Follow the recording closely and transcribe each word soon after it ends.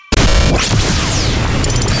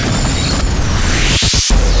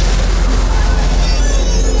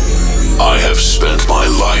have spent my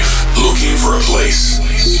life looking for a place.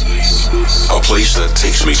 A place that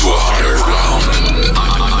takes me to a higher ground.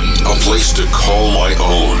 A place to call my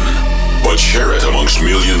own, but share it amongst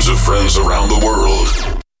millions of friends around the world.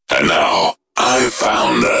 And now, I've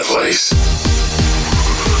found that place.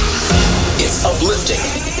 It's uplifting.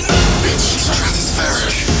 It's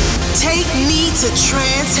stratospheric. Take me to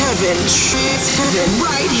trance heaven,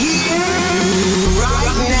 right here,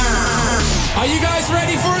 right now. Are you guys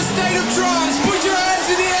ready for a state of trance? Put your hands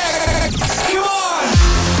in the air. Come on.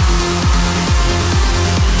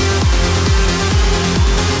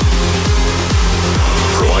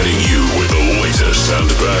 Providing you with the latest and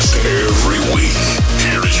best every week.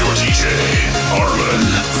 Here is your DJ, Armin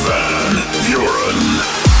van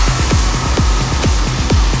Buuren.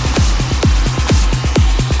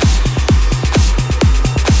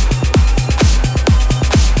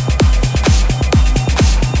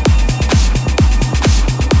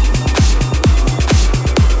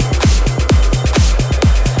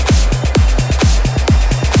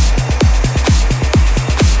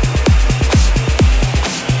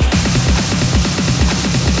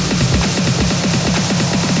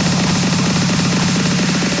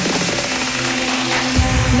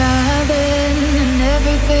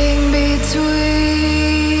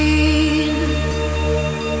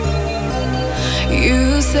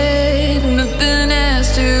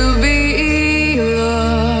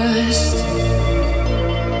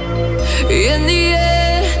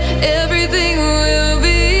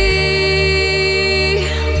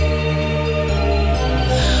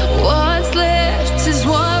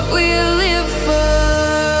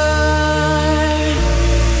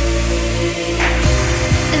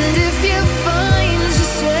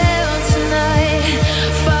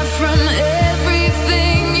 From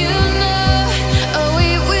everything you know, are we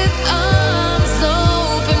with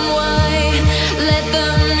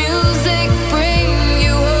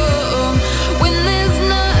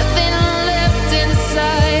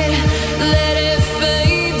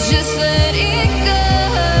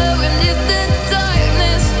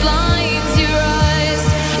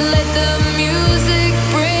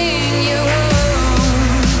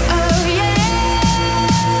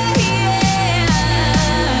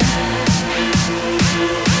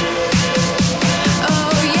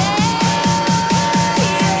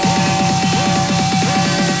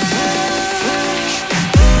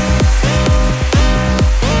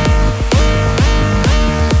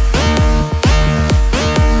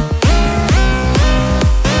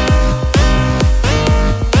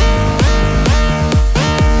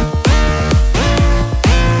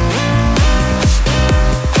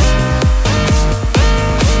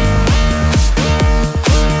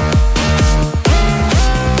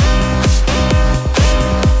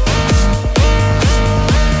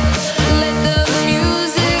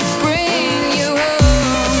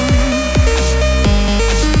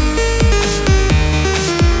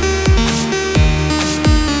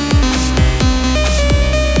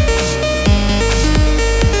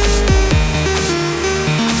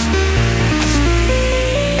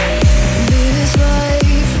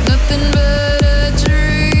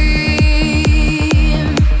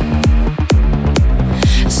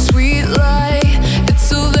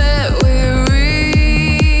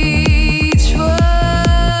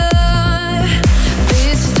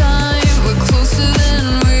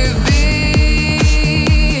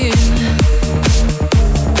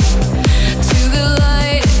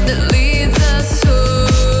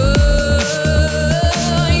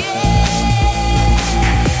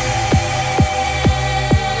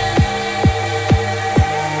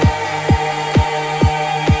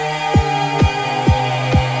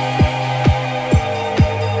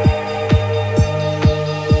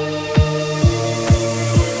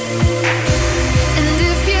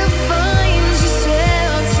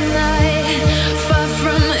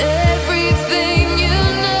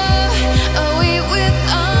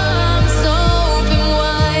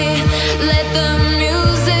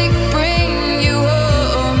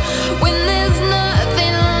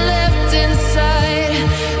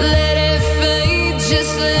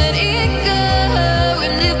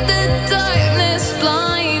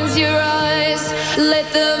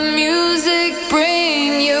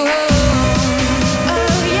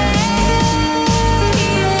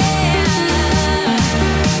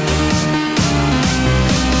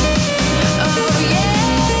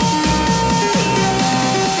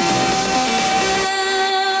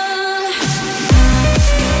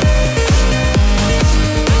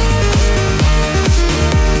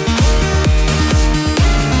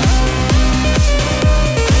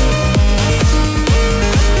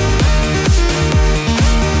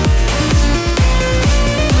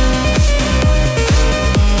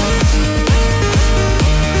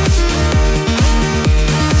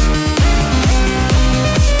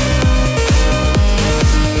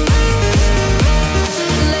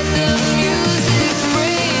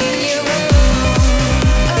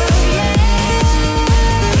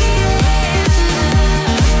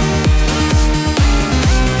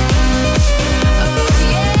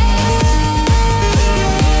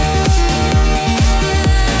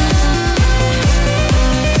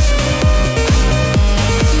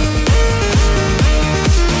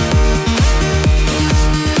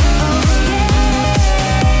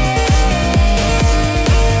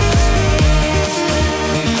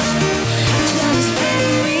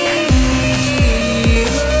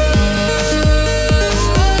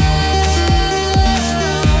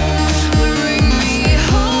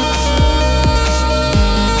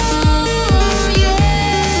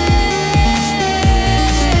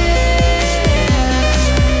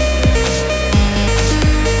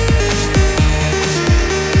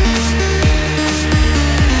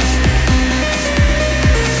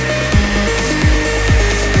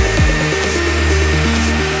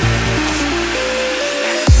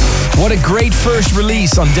What a great first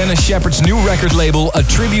release on Dennis Shepard's new record label, A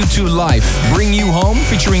Tribute to Life, Bring You Home,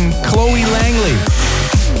 featuring Chloe Langley.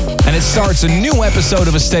 And it starts a new episode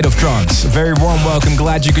of A State of Trance. A very warm welcome,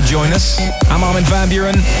 glad you could join us. I'm Armin van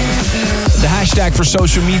Buuren. The hashtag for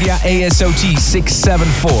social media,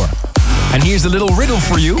 ASOT674. And here's a little riddle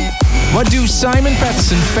for you. What do Simon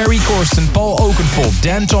Patterson, Ferry Corsten, Paul Oakenfold,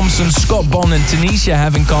 Dan Thompson, Scott Bonn and Tanisha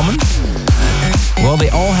have in common? Well, they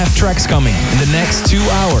all have tracks coming in the next 2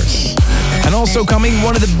 hours. And also coming,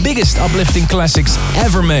 one of the biggest uplifting classics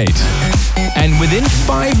ever made. And within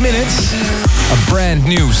 5 minutes, a brand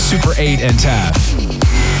new Super 8 and Tab.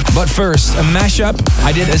 But first, a mashup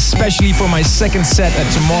I did especially for my second set at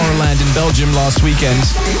Tomorrowland in Belgium last weekend.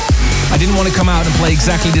 I didn't want to come out and play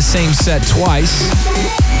exactly the same set twice,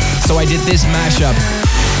 so I did this mashup.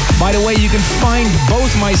 By the way, you can find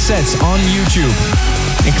both my sets on YouTube,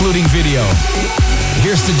 including video.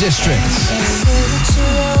 Here's The District.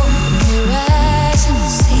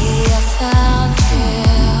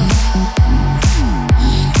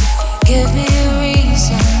 Give me a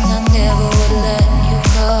reason, I never would let you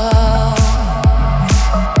go.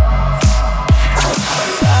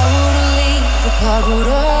 If I were to leave, the part would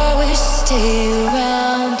always stay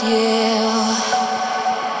around you.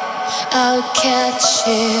 I'd catch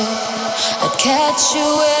you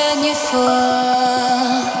when you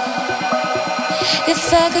fall.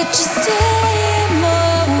 If I could just stay a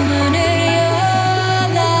moment in your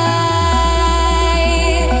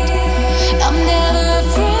light, I'm never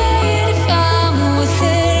afraid if I'm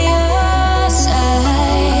within your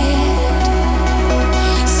sight.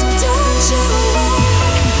 So don't you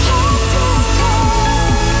let hearts let go.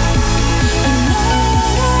 I know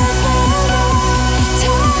there's no time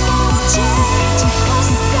won't change or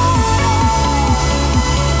settle.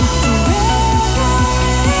 Forever is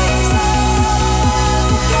ours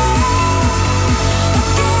again.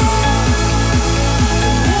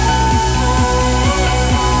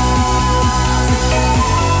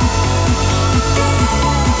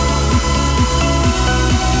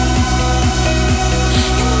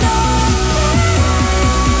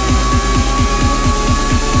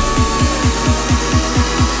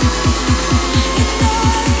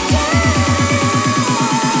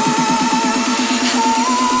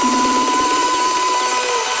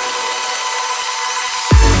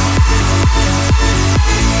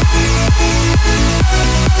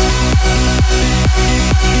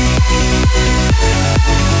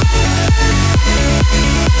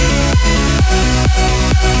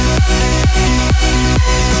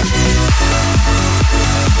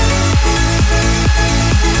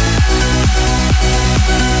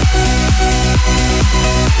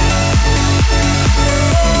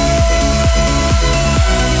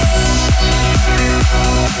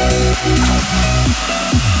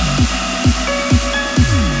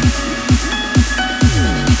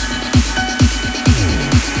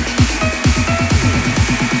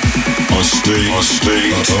 A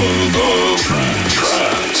state of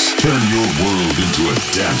trance. Turn your world into a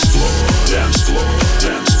dance floor. Dance floor.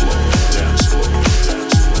 Dance floor. Dance floor.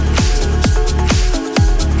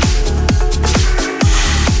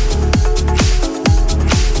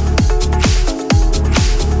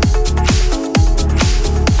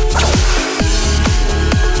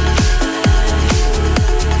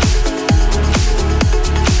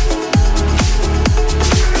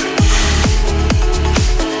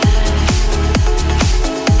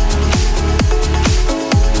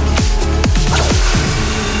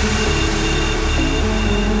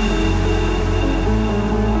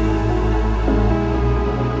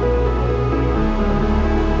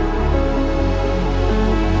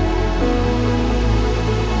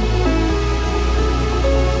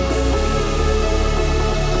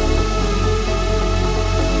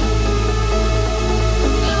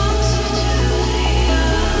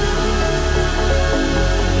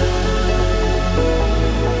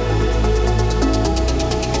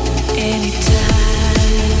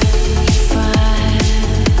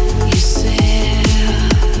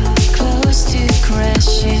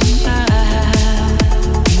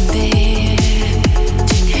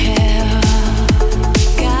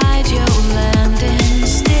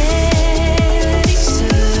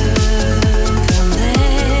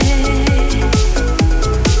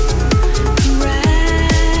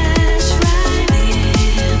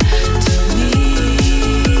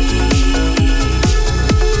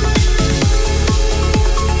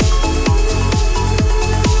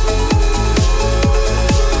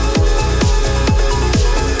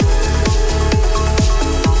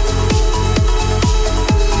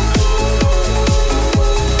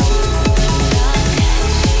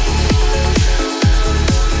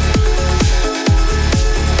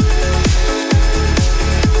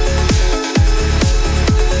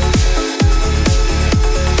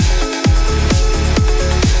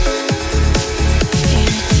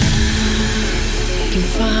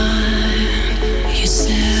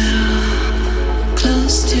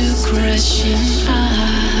 Calm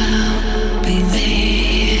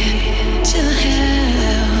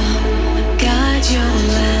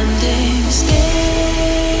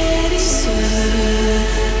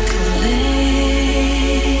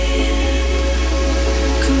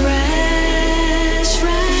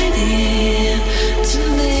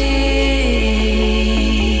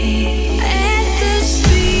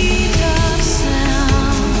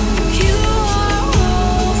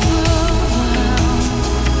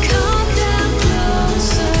down.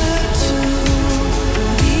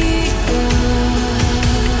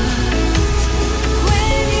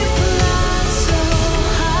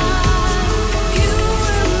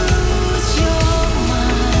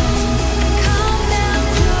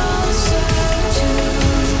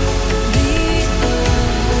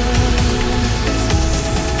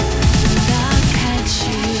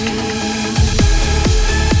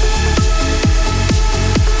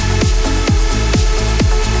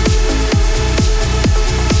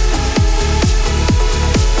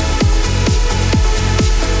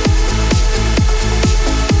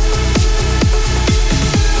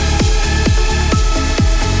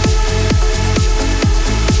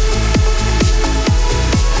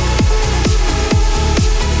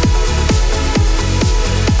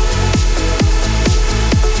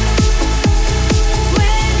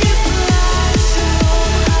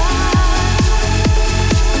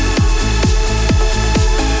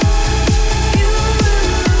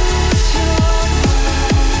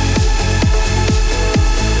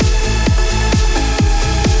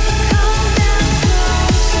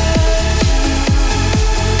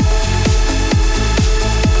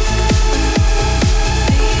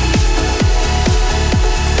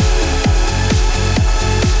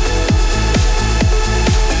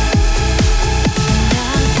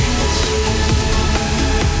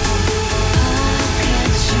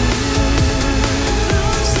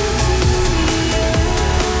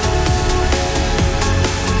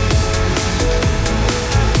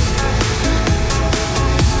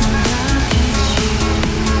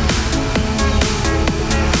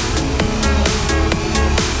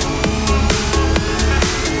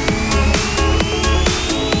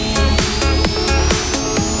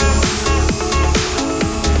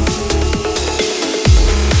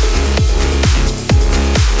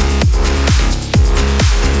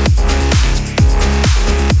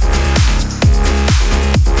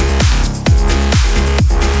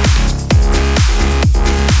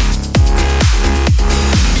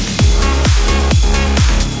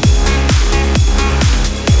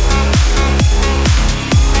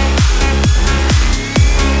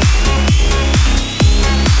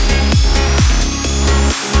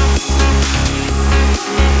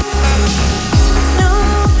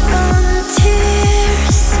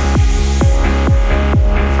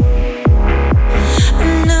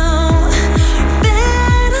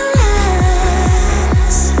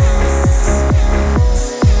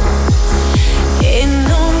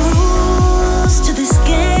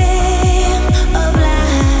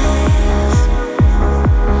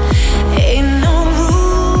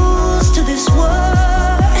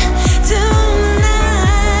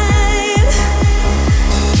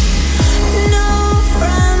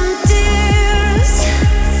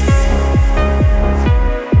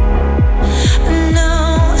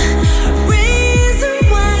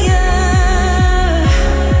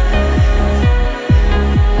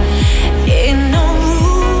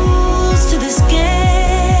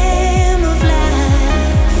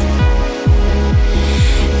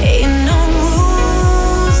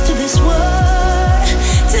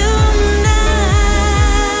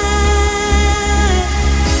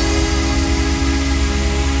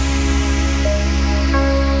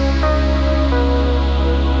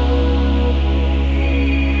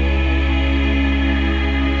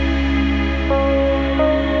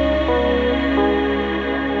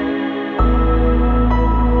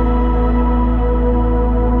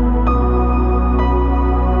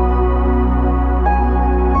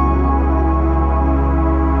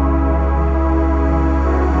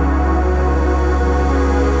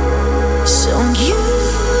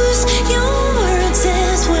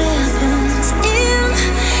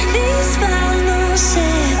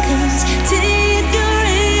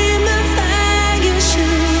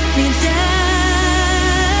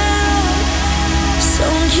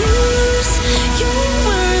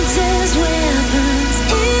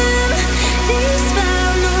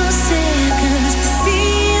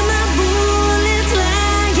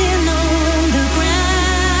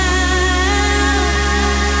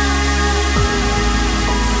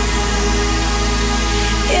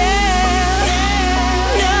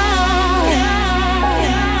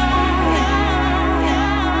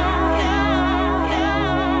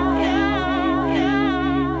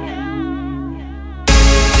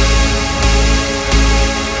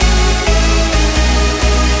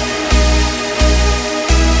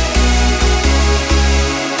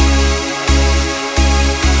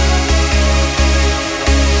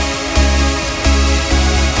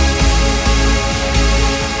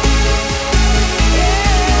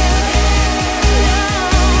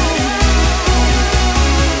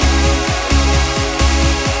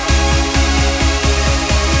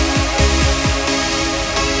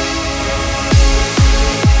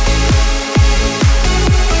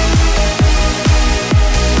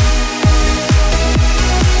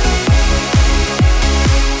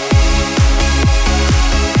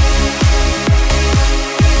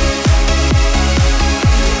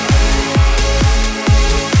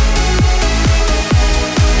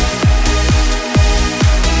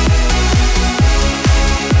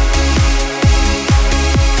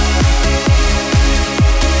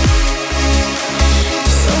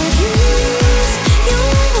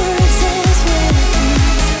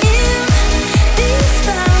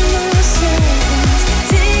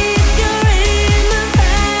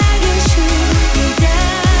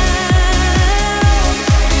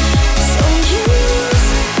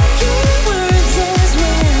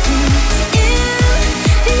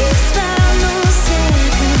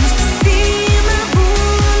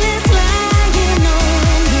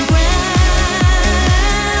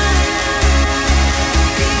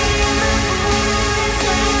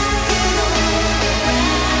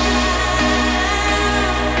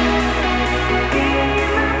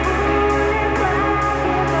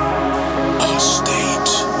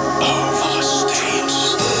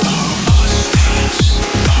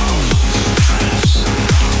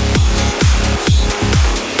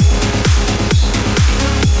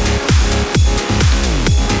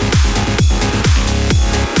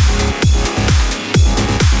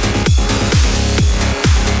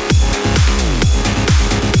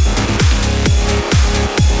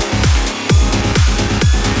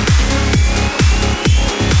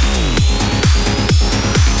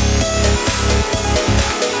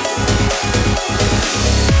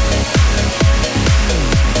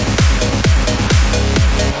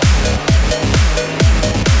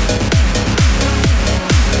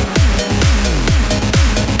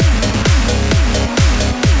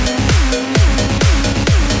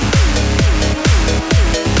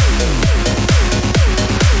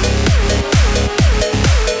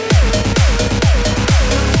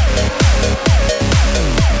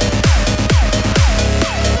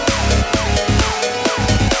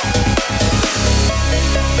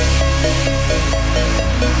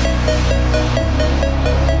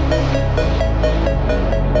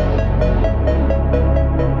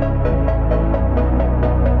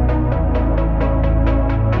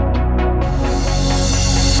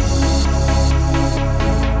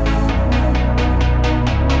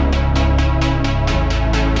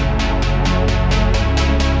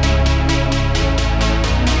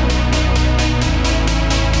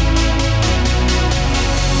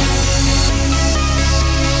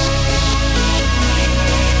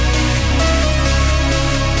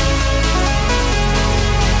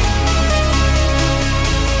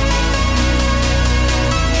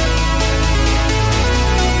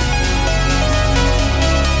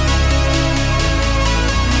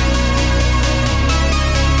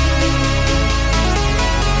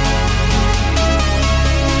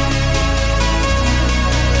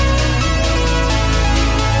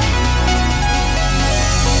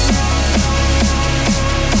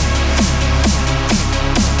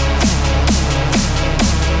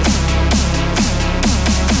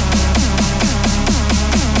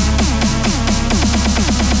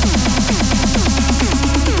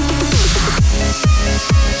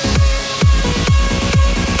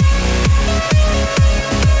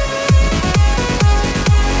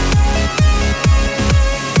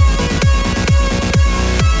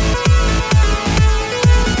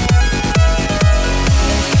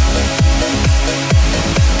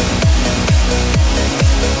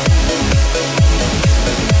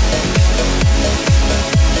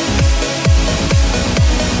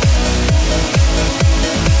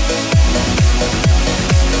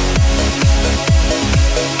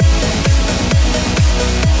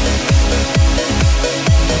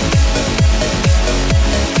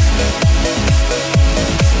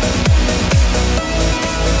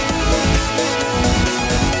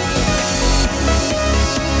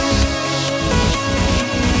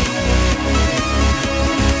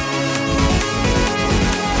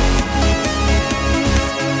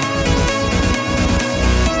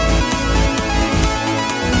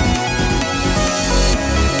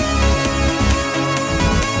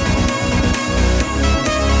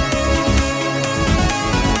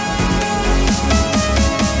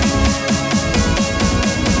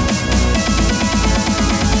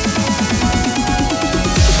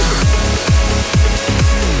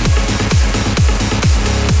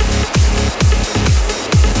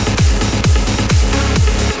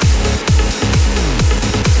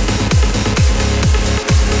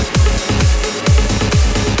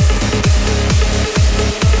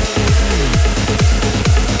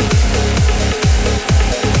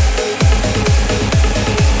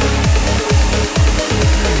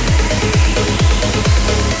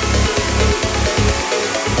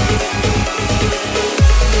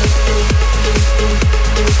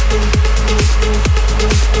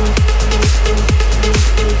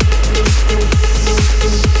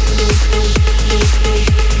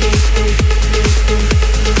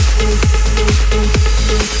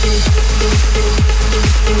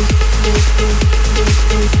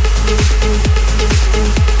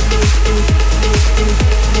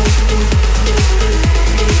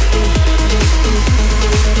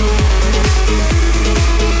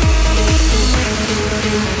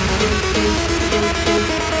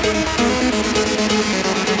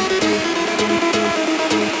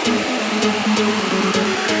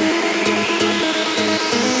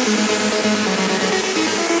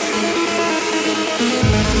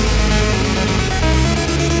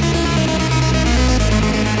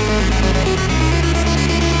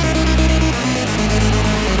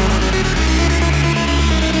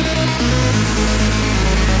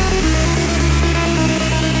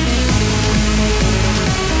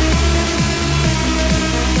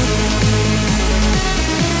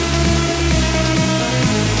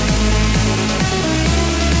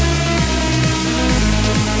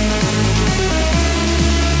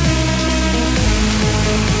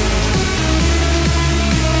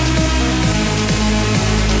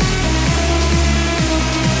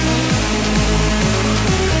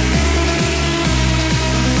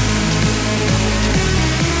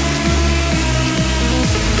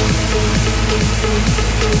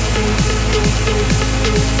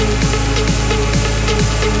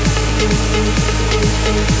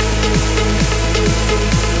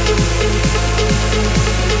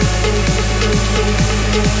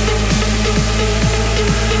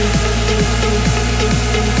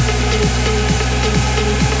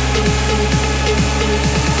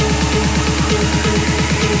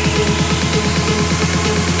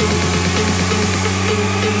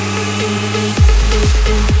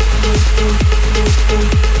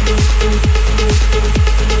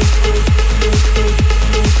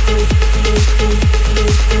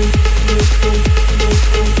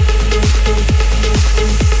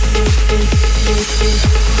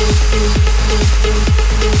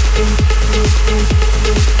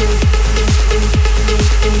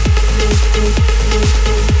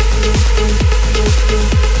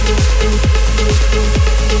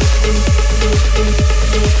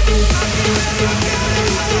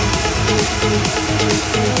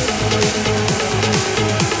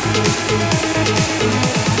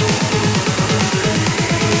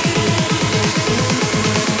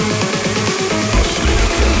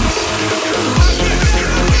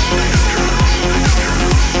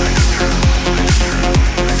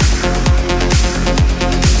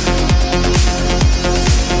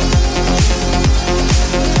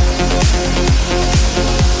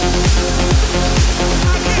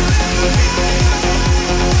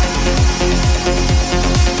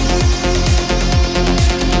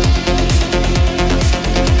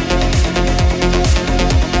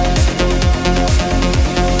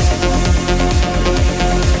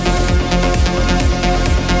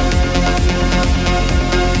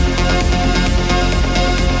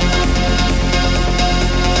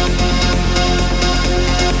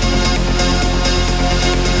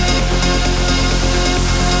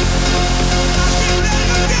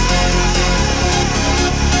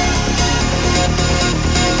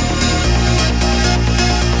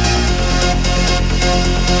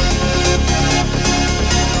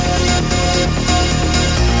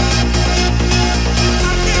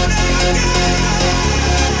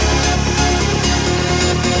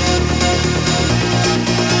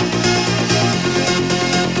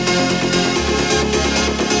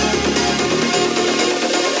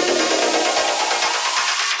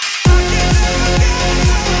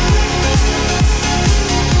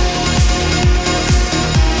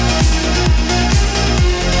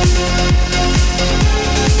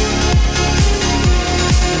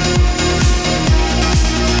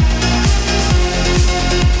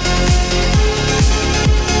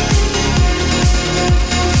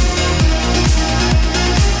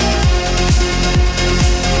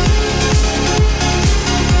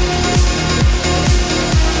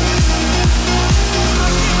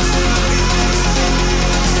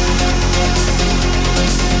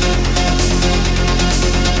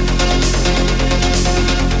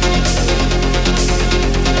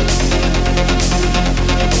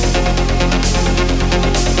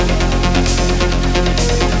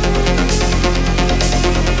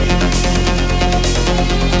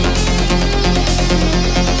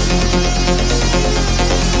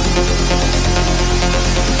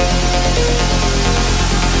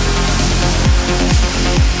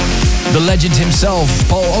 The legend himself,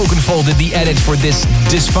 Paul Oakenfold, did the edit for this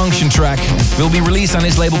Dysfunction track. It will be released on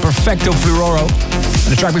his label Perfecto Furoro.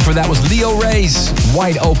 And the track before that was Leo Rey's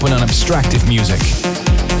Wide Open on Abstractive Music.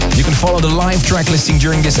 You can follow the live track listing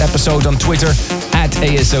during this episode on Twitter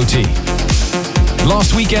 @ASOT.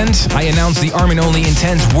 Last weekend, I announced the Armin Only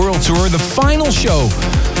Intense World Tour, the final show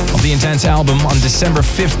of the Intense album on December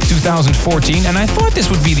 5th, 2014. And I thought this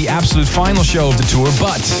would be the absolute final show of the tour,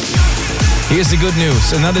 but here's the good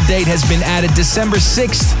news. Another date has been added, December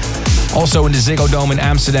 6th, also in the Ziggo Dome in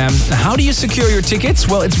Amsterdam. How do you secure your tickets?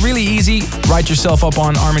 Well, it's really easy. Write yourself up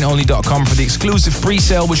on arminonly.com for the exclusive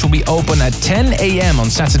pre-sale, which will be open at 10 a.m. on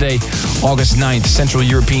Saturday, August 9th, Central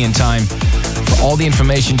European Time. For all the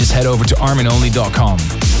information, just head over to arminonly.com.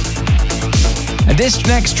 And this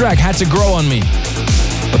next track had to grow on me,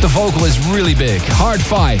 but the vocal is really big. Hard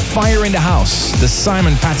Five, Fire in the House, the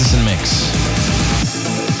Simon Patterson mix.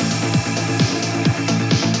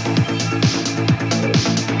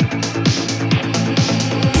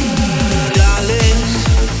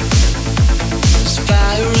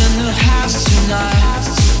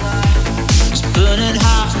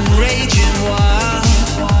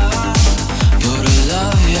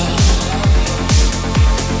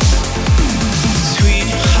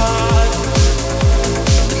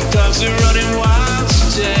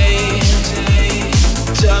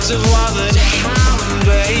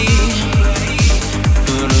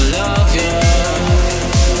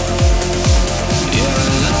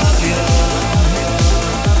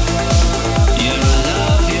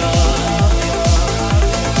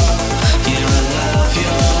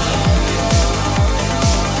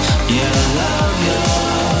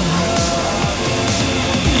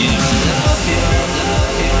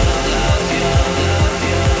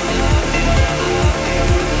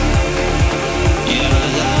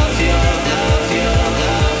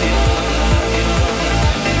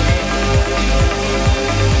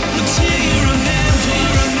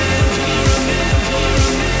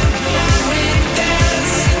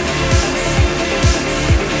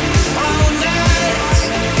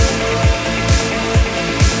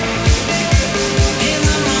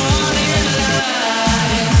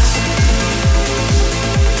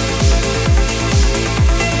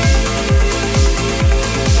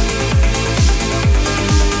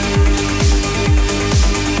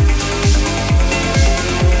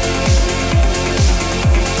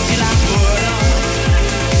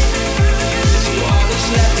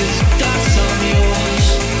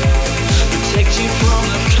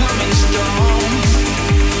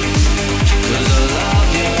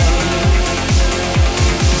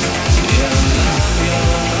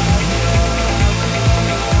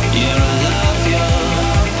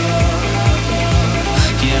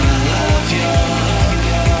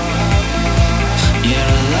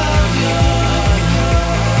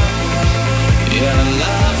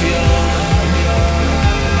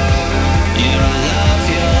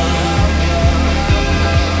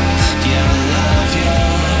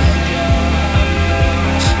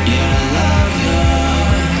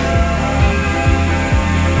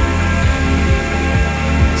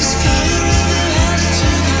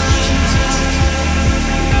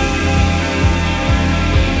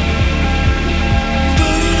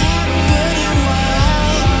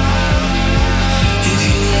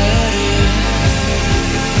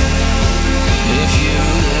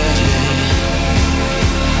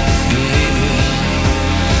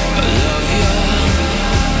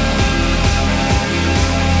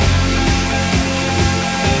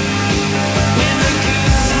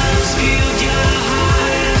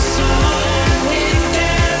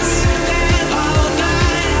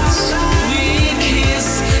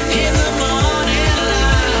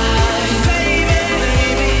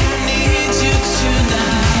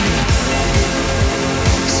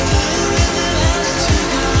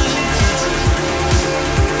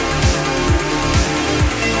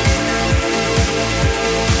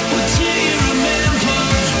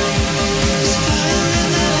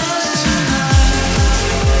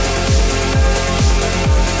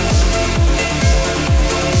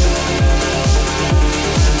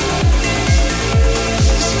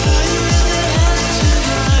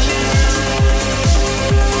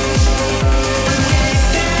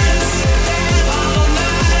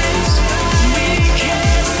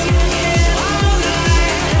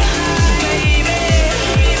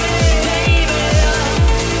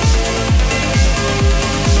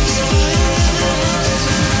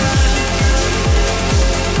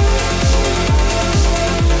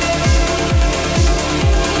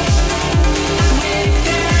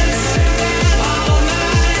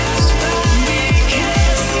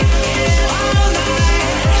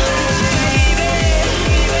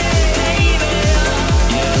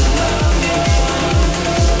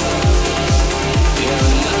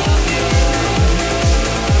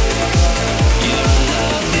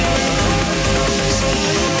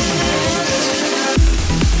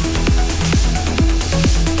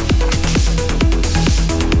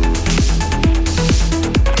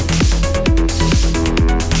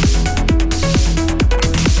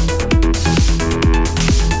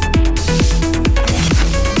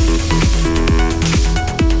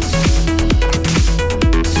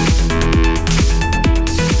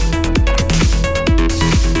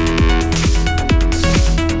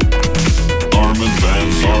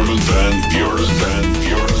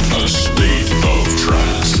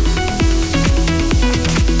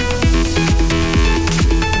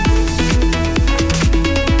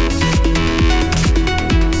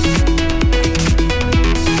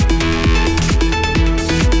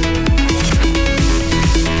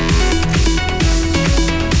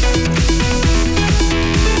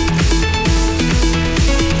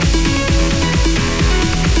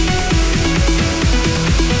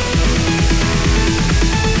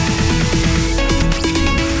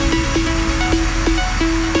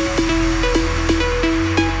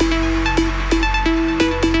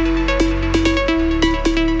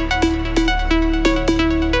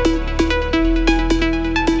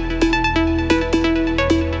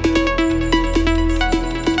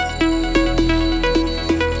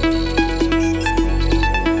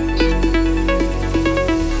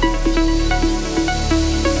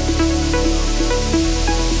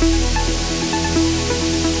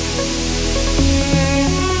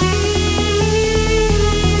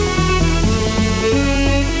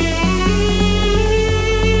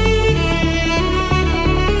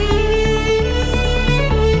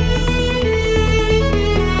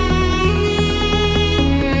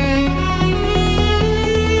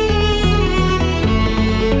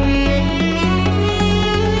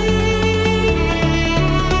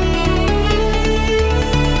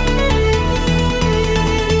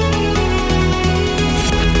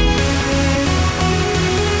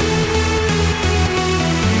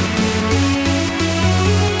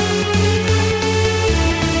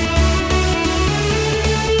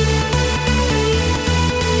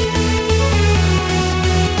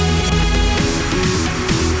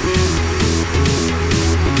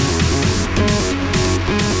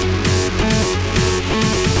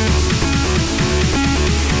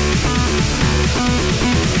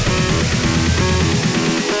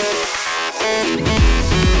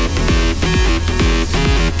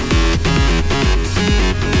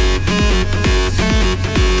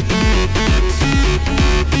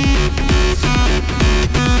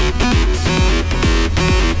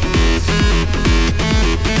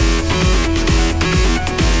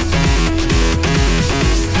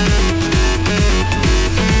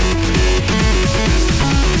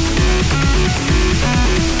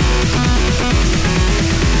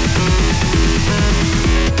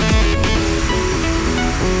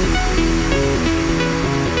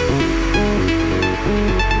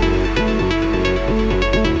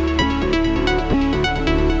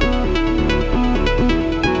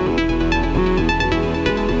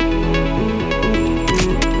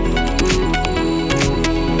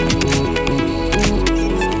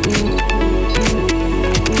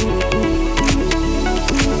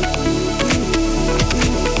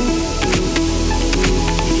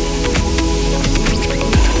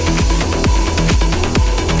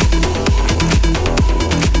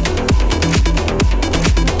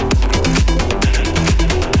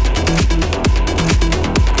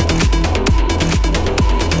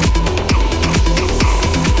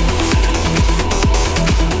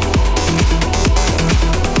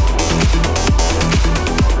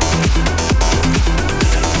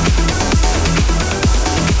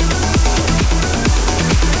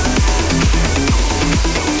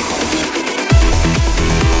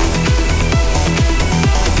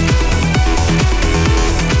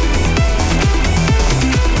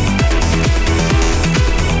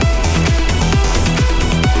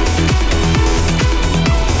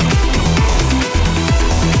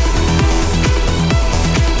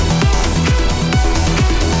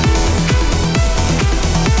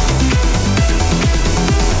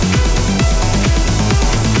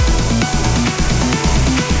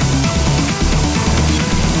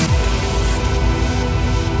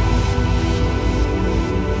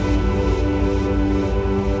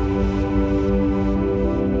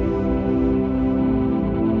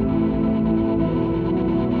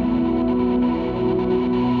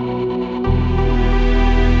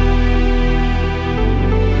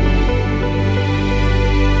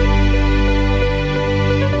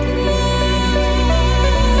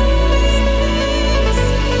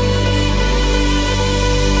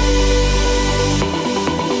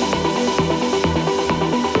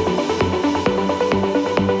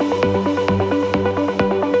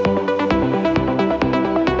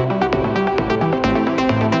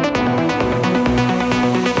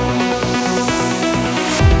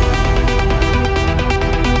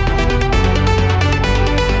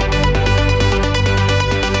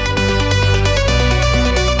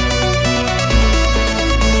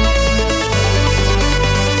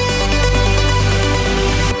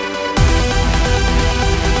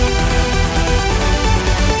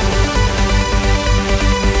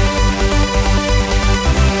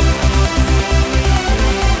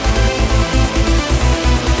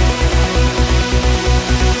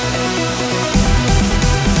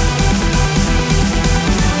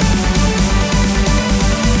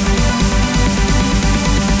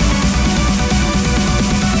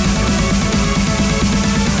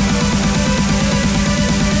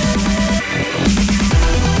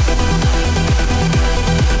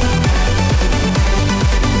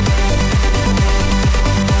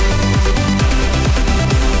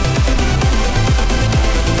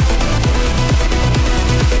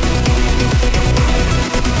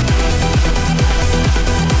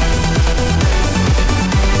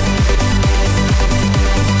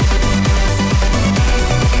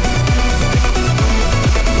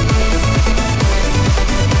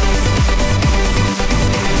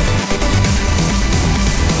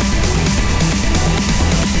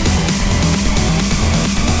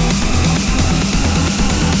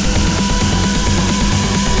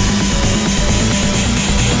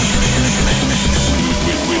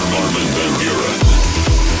 Armin van Buuren.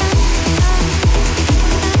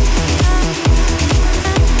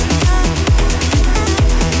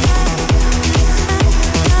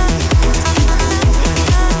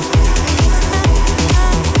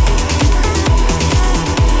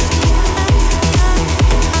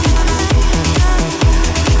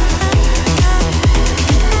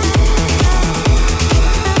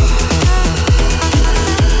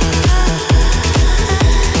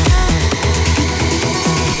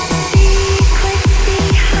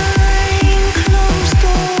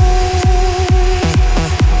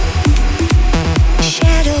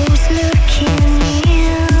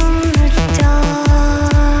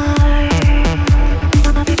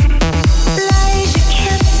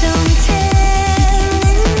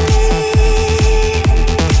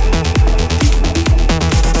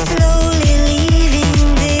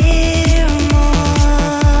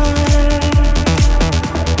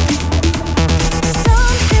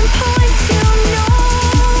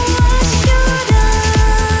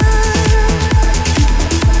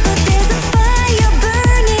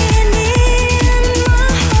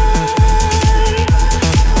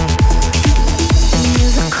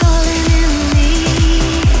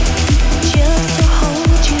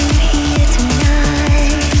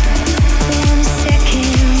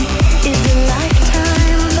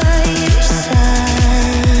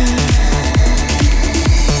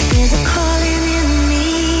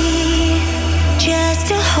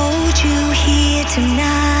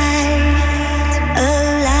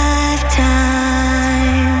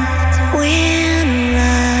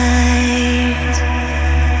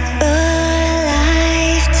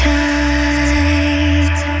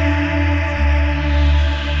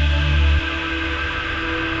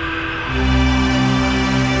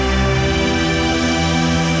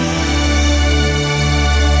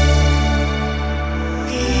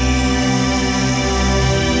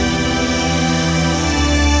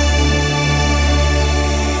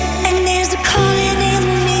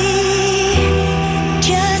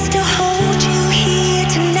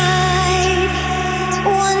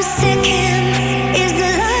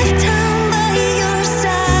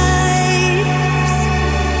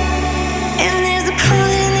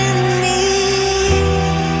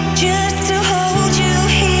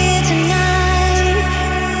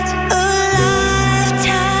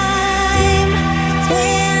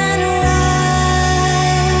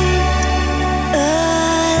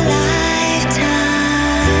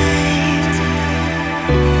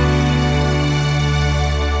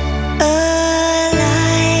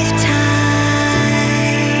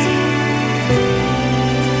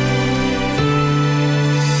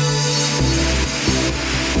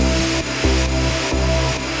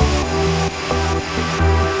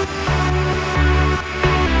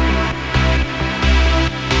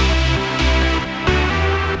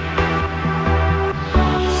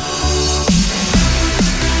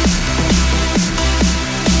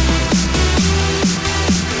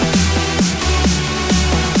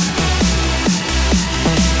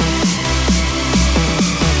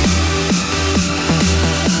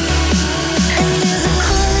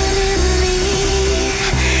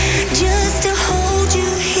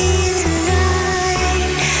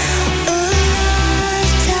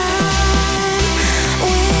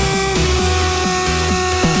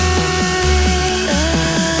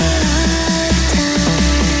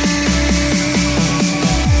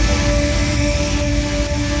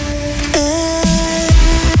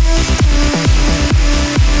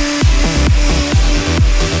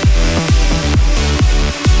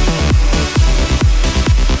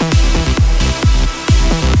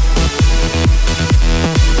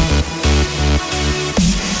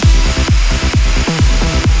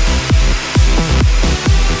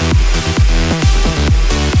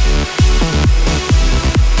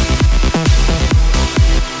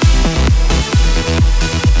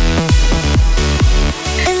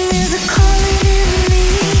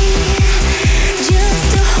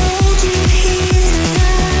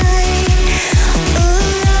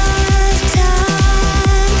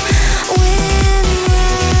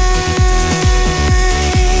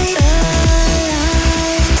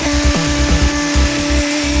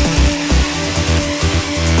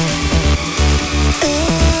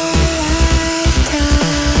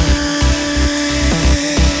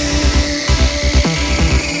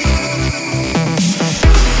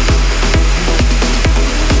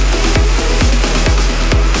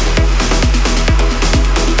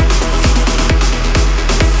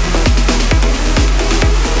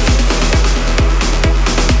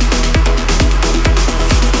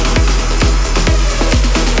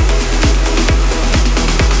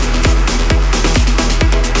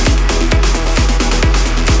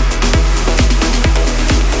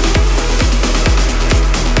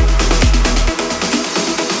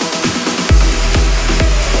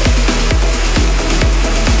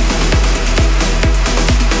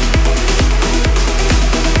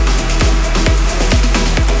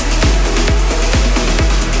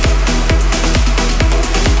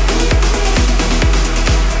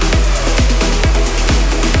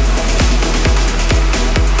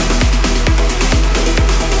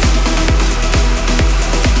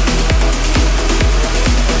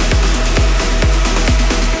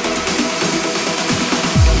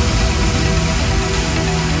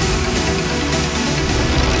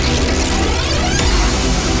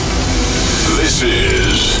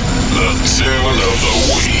 Tune of the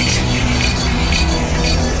Week.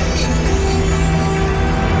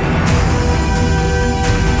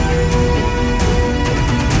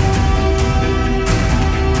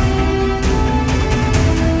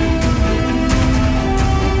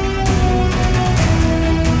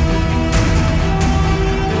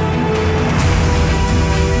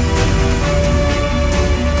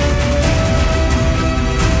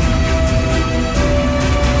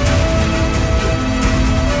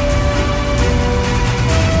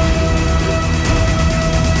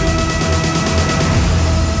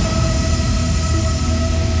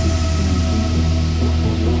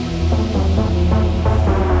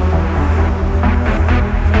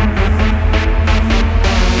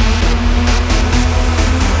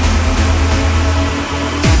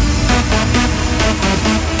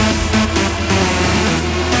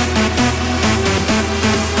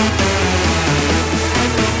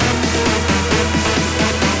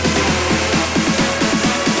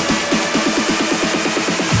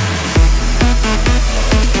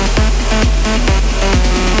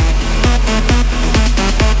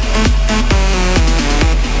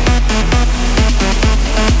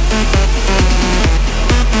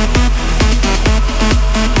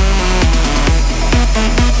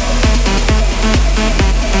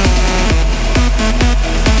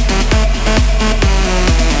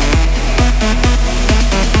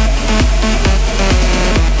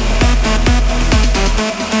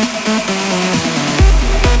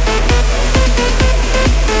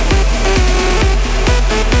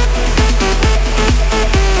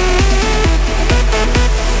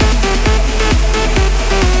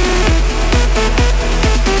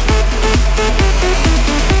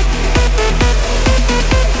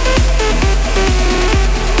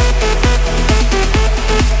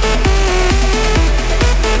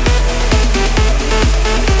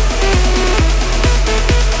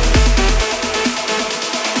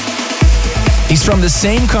 He's from the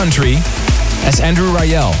same country as Andrew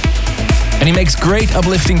Rayel, and he makes great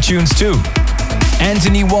uplifting tunes too.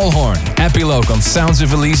 Anthony Walhorn, Epilogue on Sounds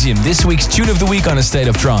of Elysium, this week's Tune of the Week on A State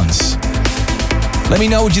of Trance. Let me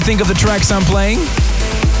know what you think of the tracks I'm playing,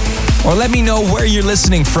 or let me know where you're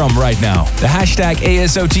listening from right now. The hashtag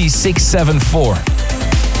ASOT674.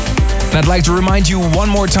 And I'd like to remind you one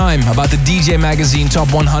more time about the DJ Magazine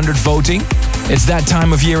Top 100 voting. It's that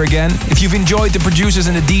time of year again. If you've enjoyed the producers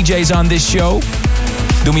and the DJs on this show,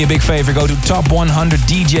 do me a big favor, go to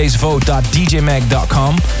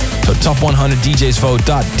top100djsvote.djmag.com. So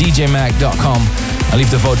top100djsvote.djmag.com and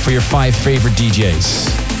leave the vote for your 5 favorite DJs.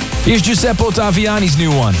 Here's Giuseppe Ottaviani's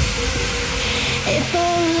new one. If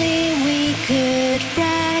only we could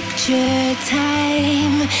fracture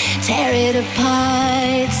time, tear it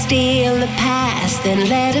apart, steal the past, then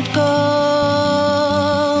let it go.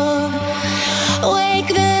 Wake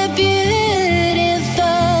the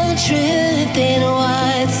beautiful truth in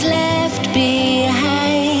what's left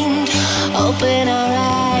behind. Open our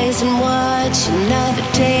eyes and watch another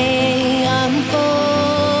day unfold.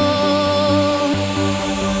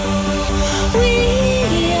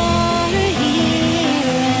 We are here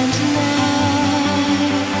and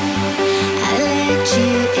tonight I let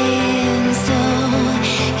you in, so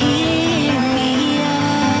hear me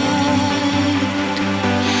out.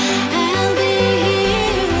 I'll be here.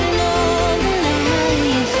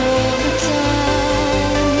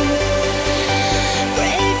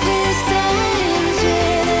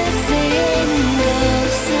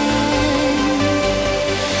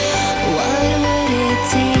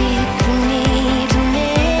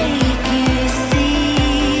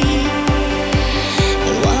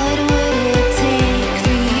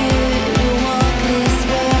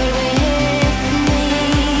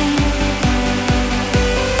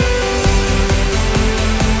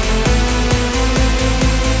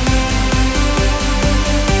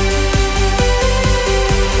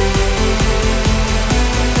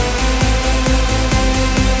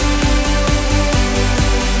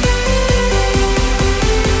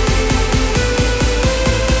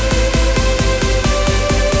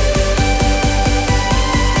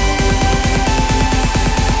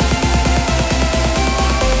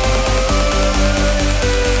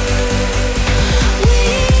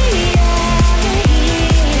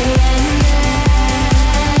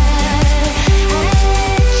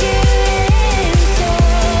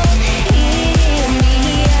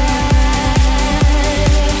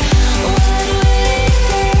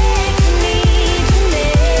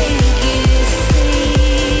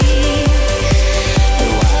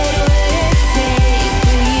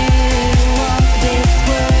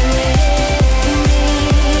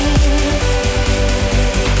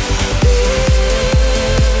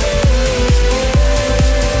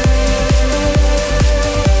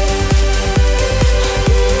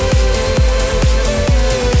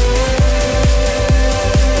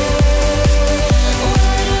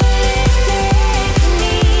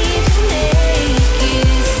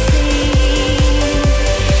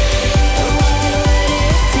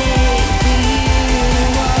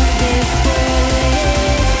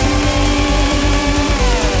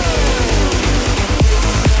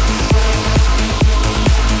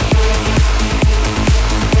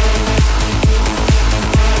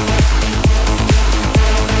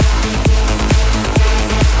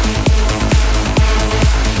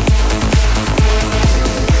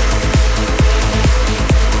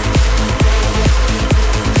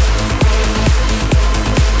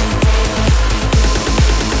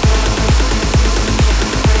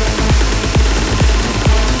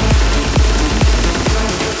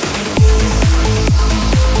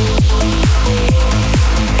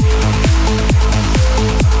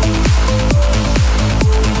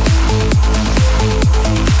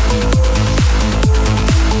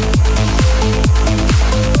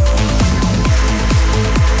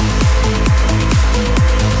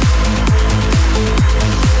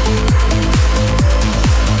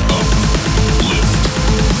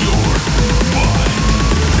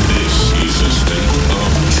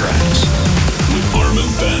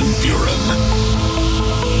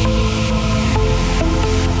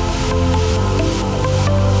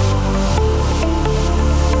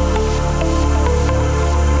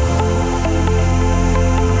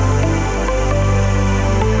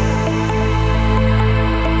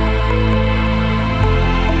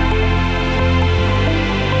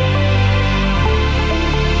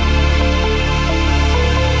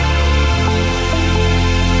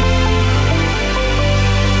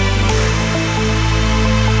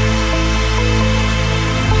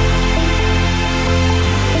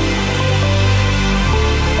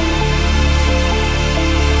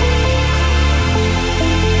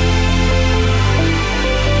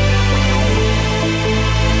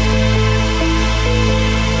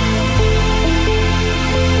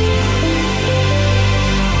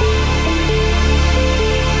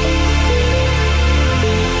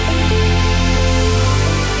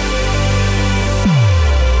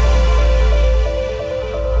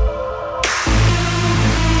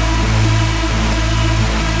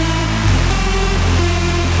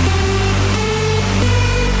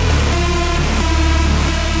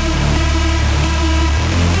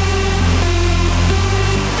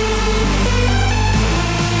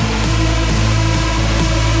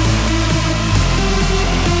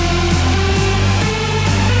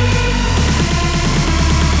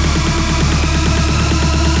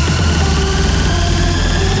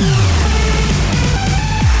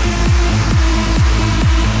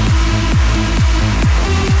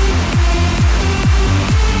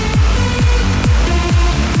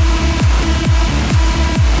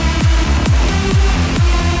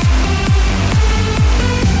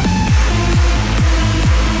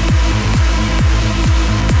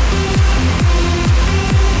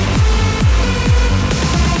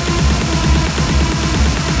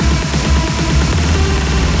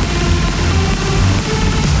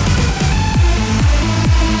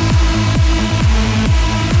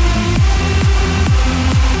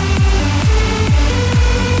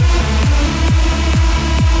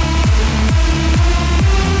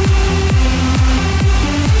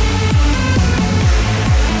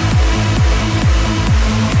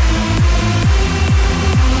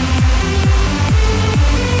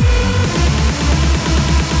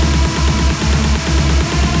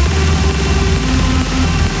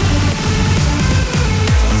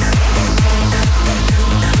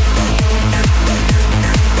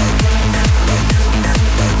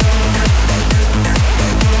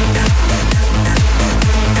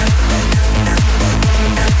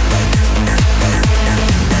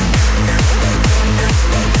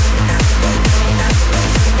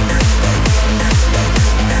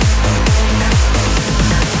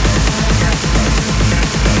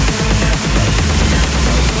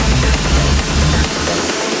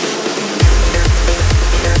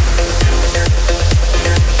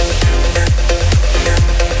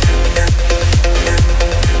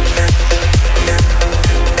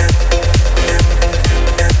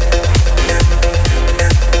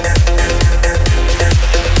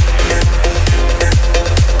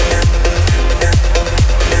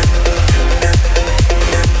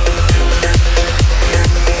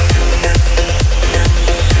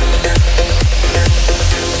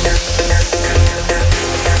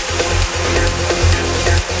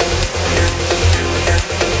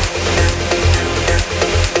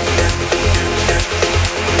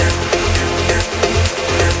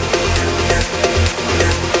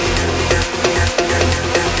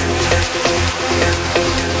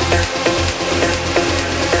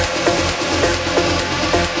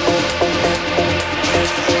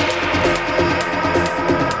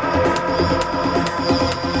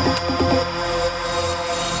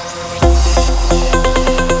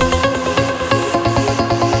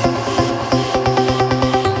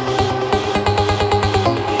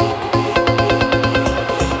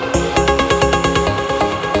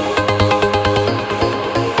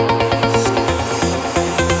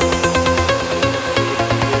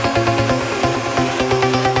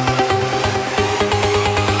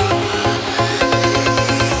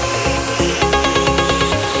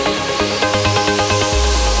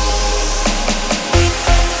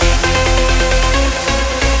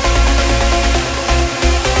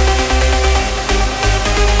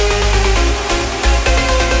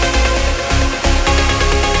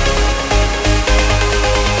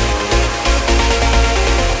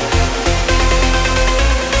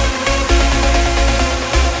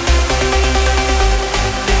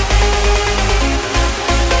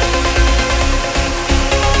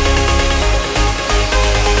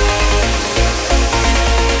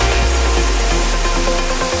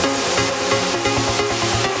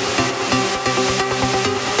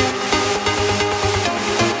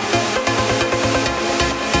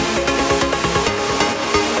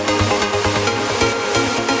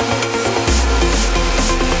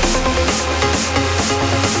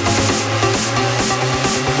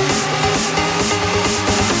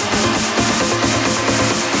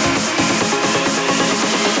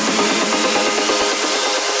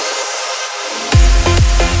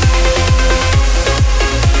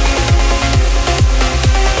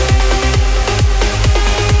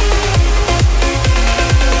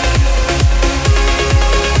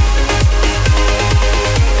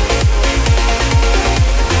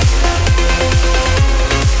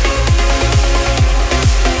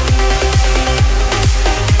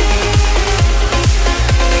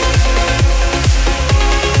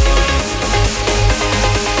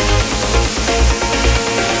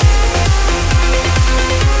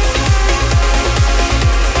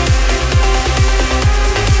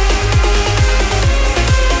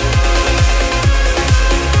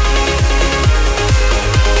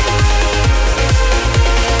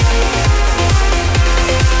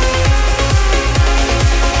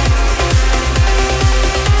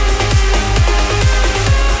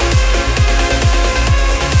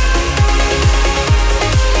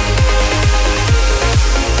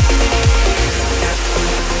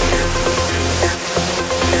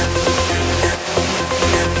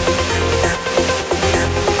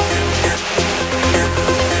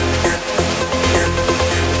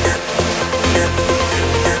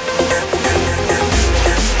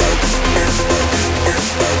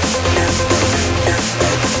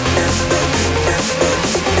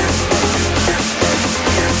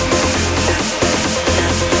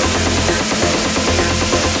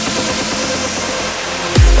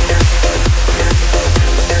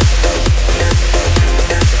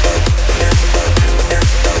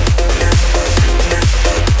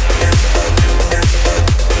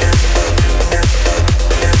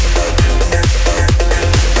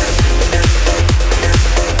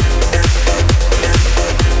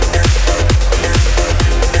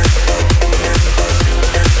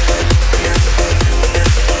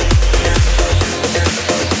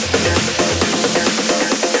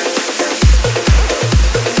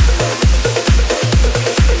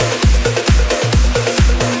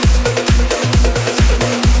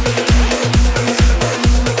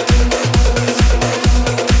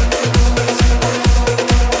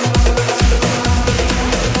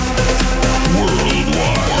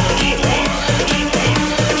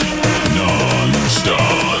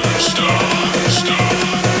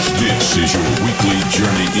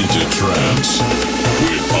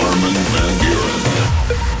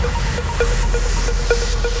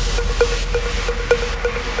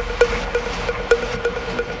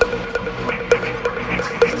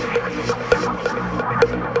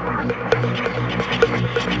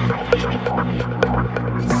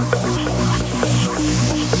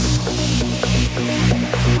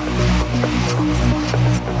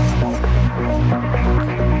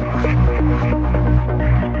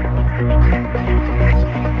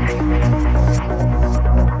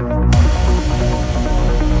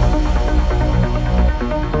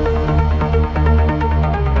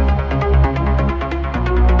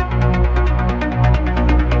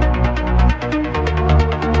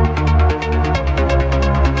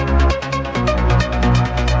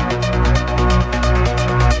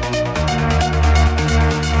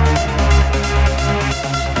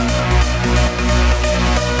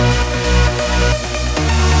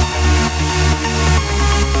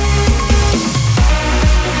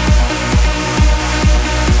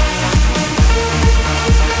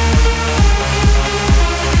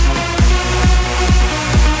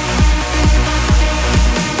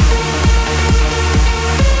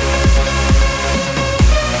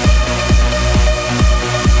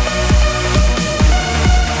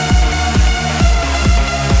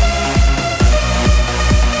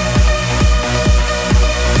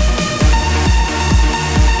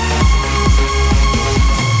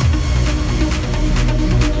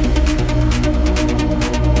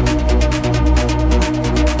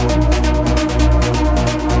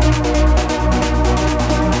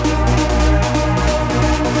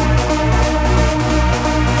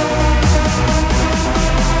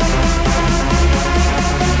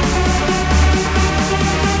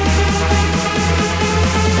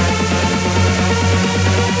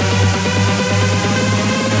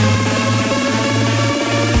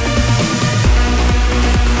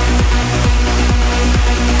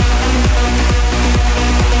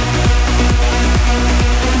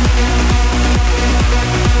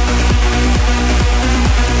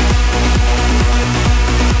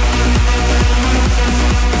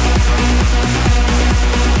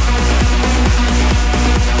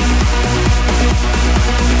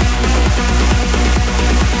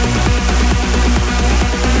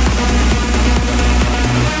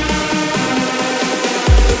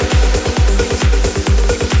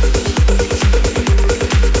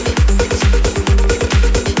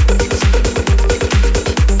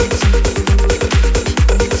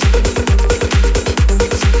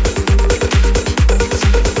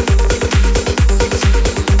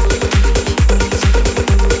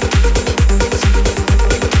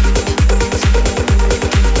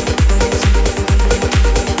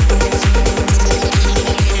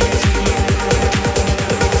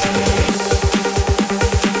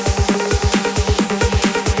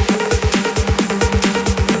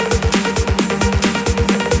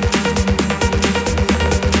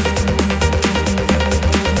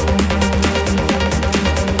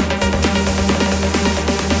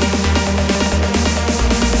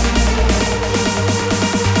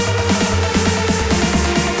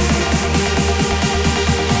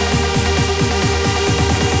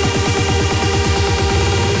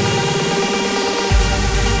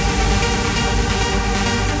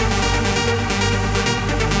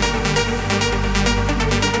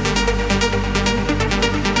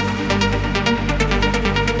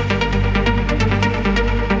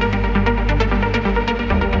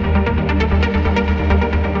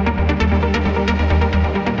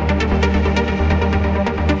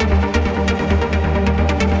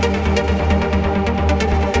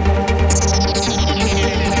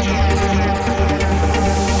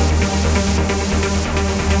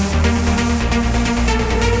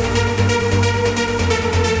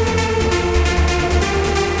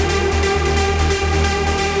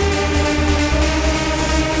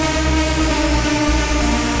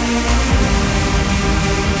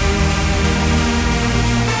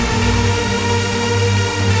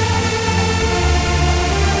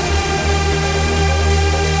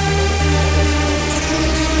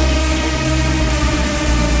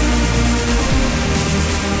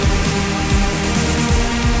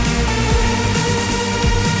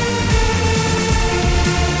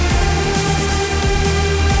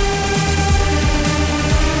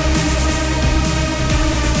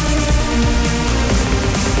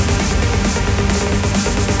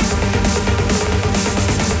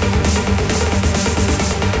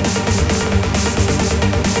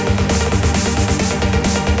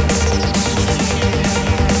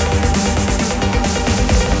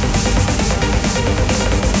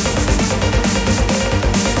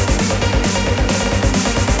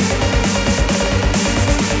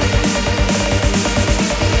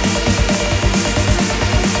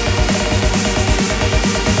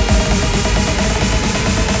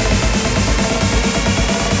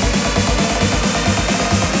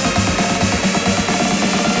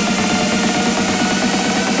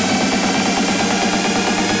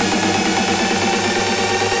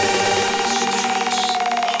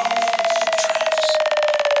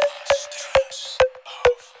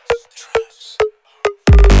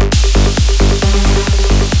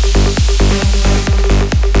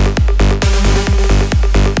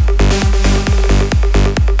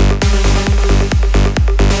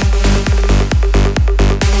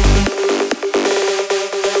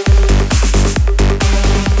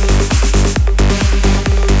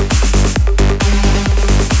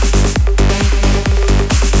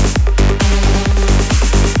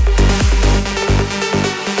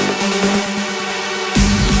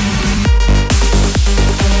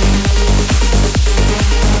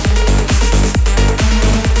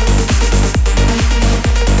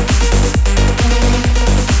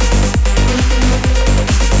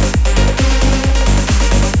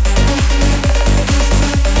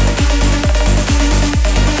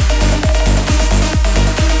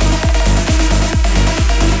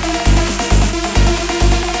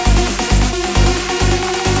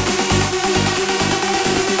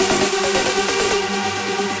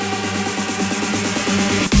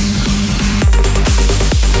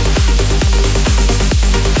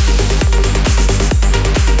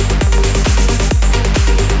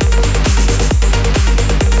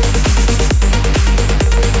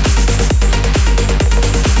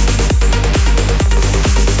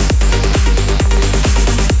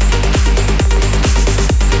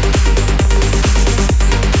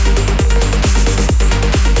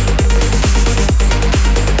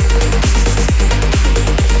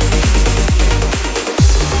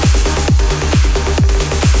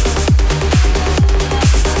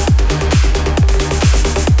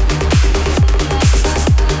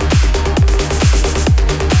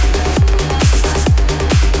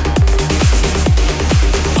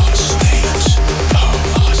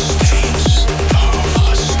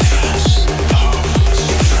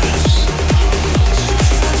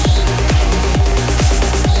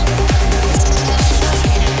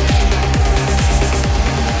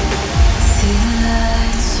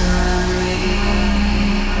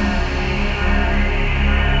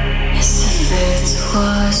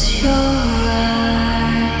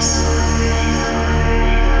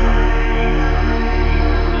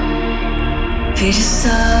 Be the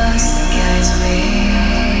stars that guides me.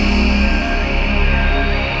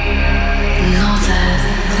 Know that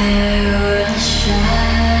they will shine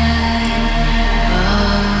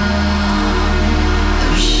on.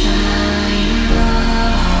 They'll shine on.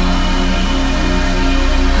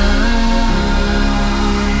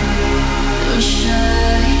 They'll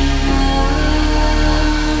shine on.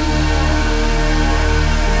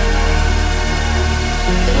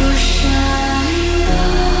 They'll shine on.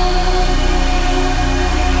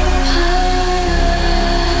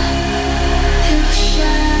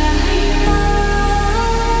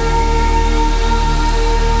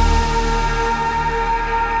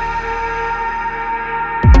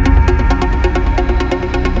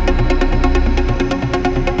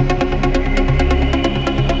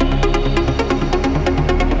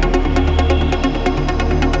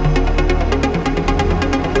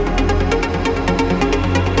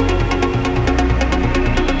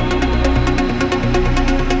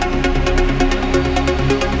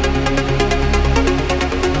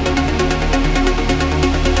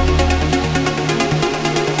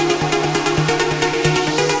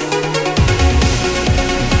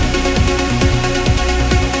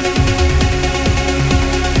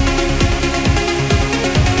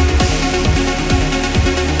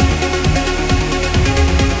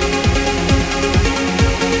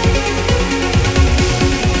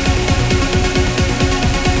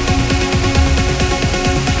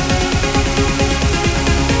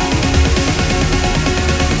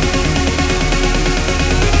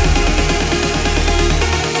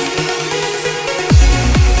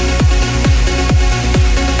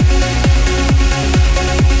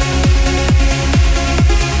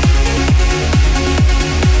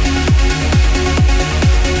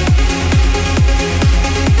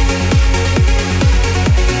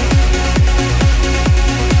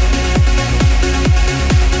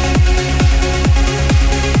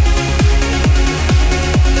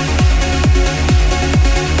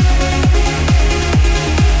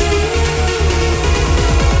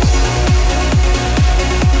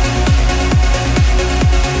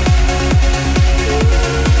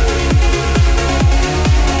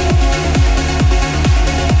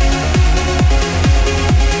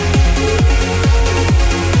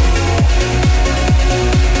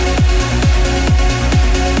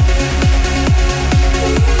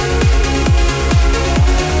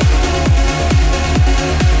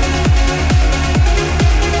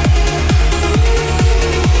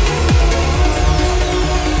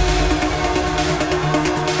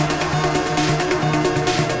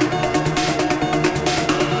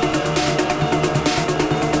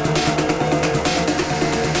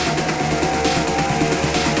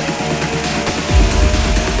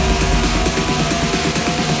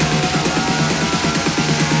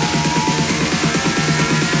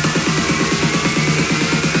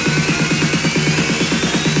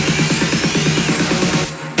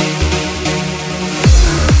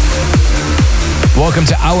 Welcome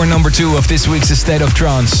to hour number 2 of this week's A State of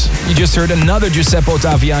Trance. You just heard another Giuseppe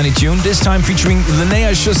Ottaviani tune, this time featuring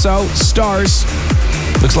Linnea Chassau, Stars.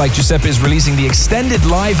 Looks like Giuseppe is releasing the extended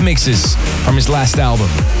live mixes from his last album.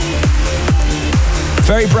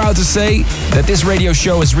 Very proud to say that this radio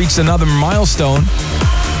show has reached another milestone.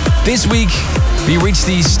 This week, we reached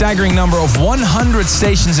the staggering number of 100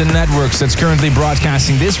 stations and networks that's currently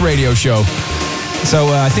broadcasting this radio show. So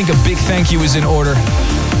I think a big thank you is in order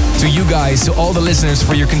to you guys, to all the listeners,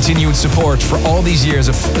 for your continued support for all these years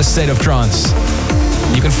of A State of Trance.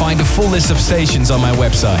 You can find a full list of stations on my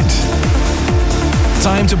website.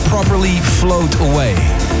 Time to properly float away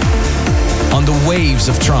on the waves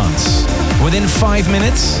of trance. Within 5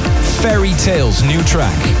 minutes, Fairy Tales new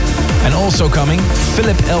track. And also coming,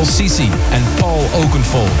 Philip El Sisi and Paul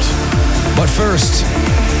Oakenfold. But first,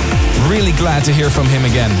 really glad to hear from him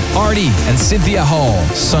again. Artie and Cynthia Hall,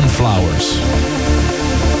 Sunflowers.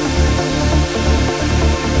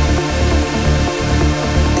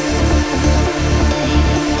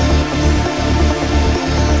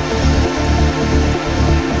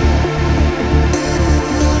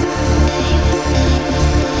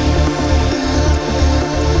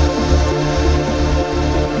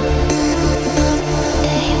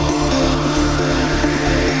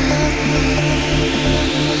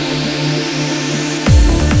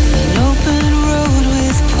 An open road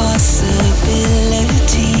with possibility.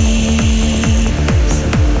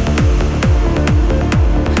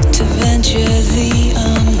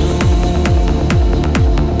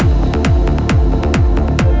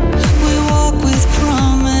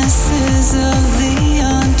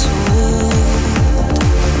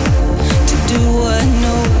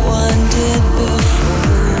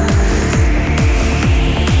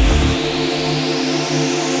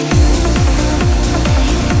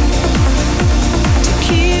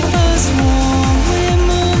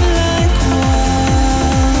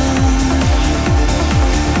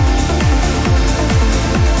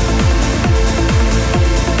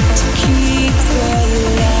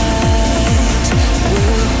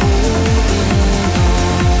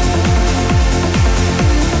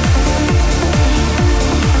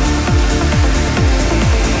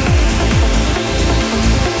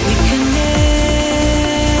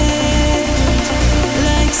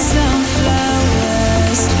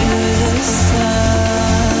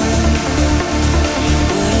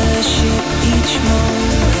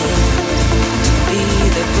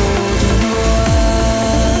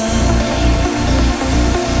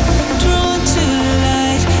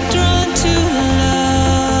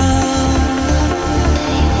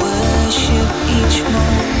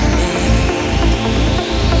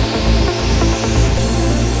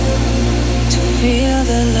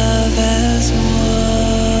 together, love as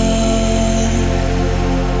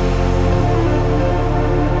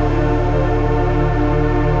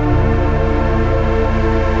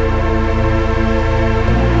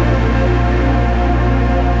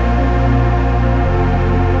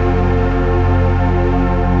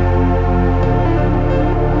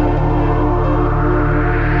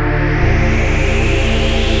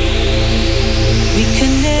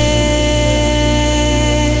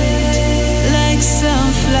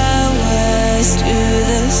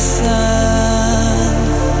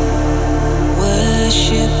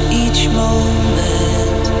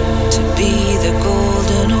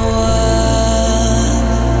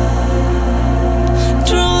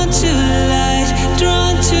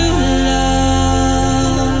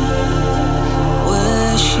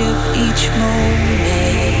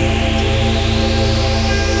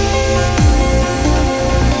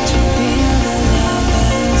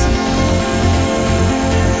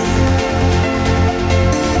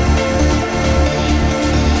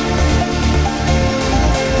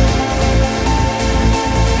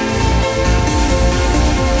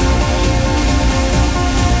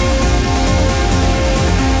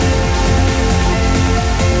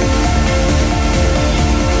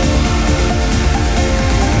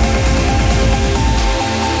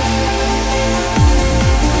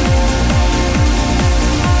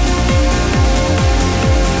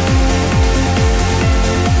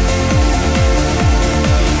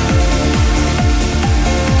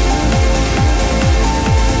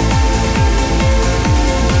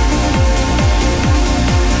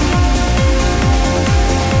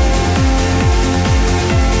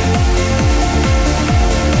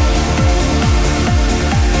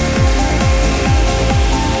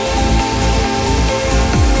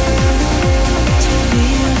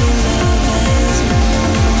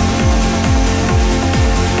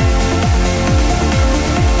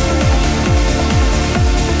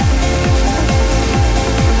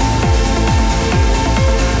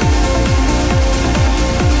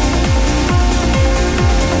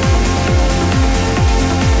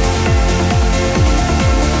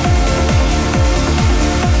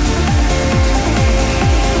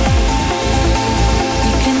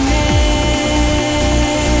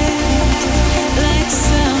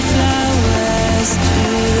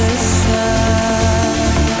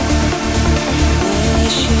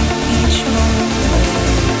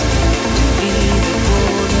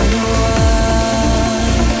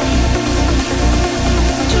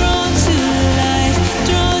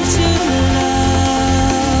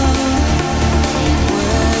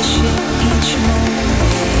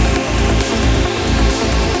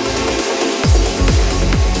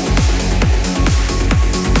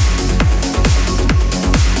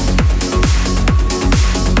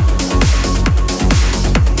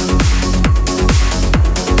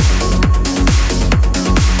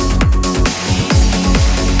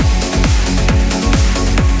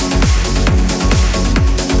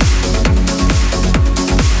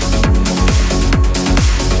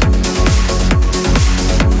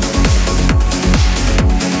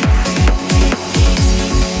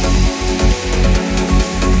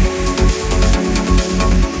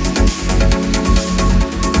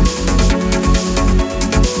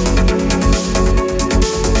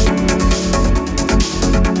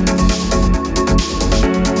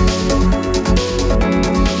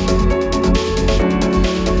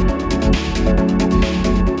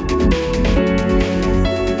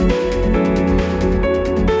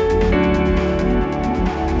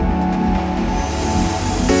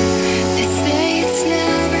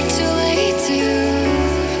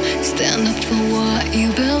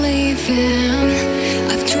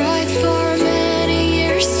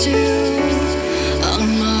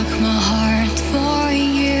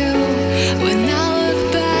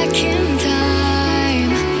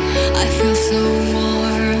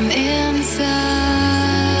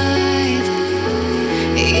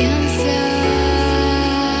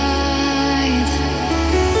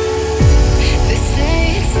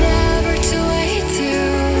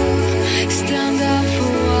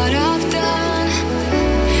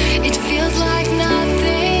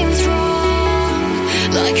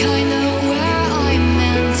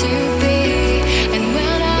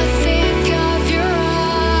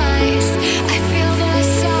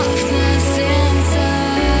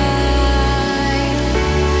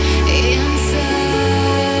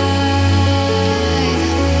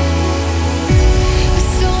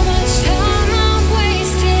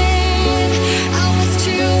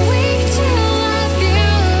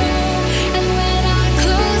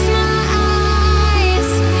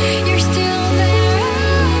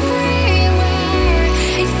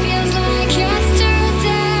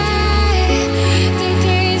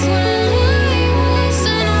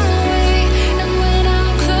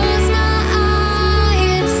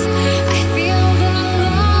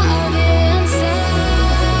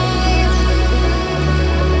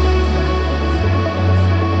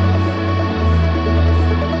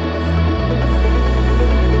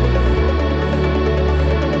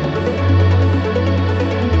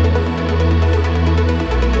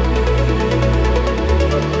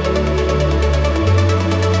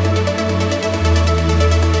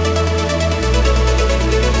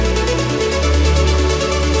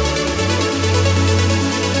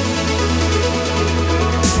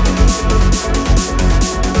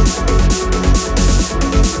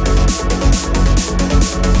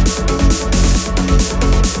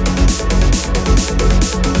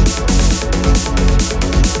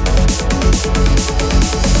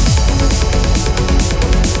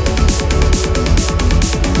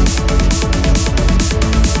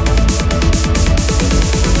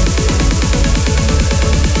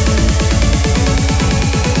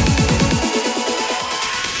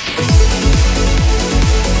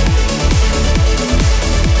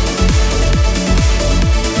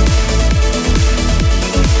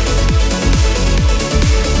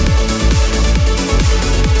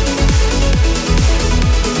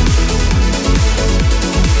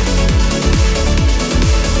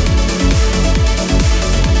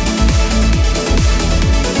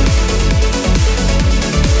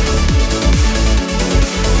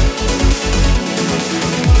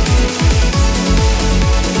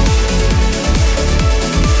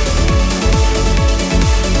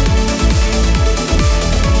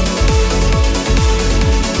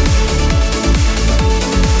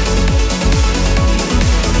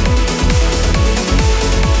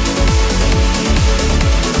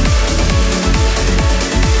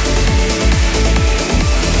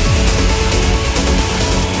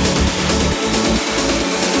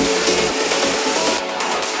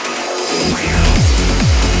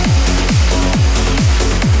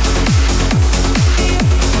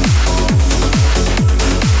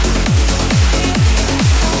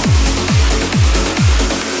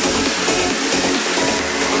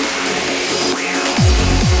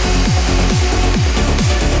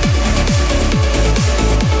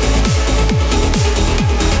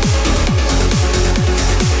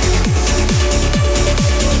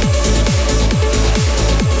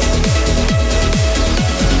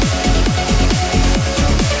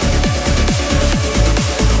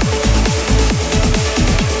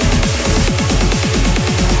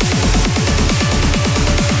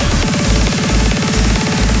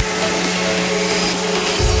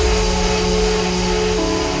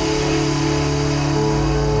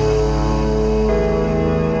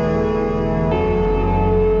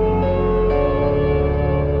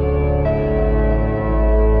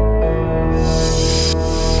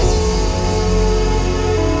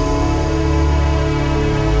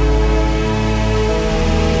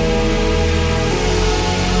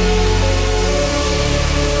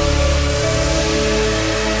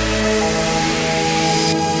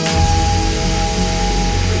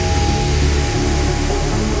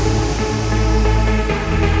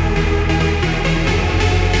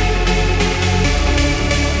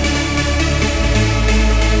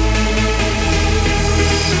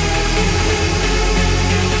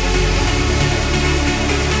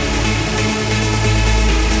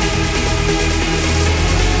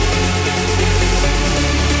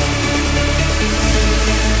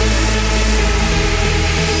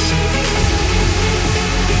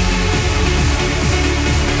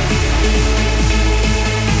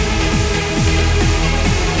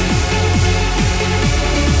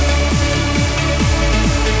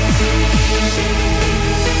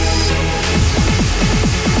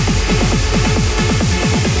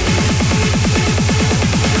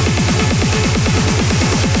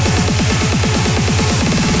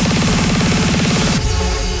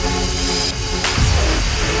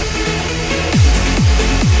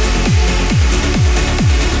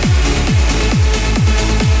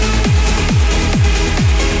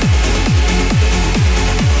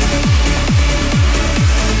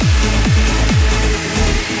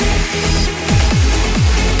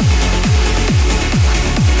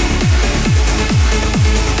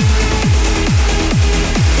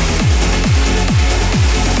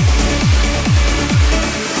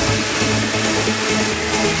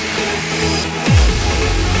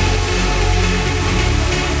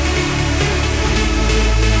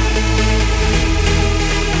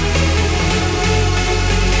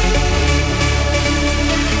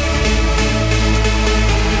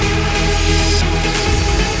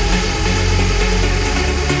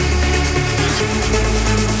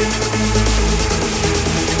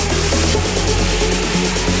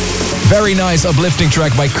Very nice uplifting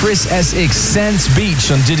track by Chris SX, Sands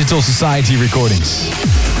Beach on Digital Society Recordings.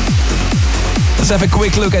 Let's have a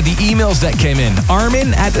quick look at the emails that came in.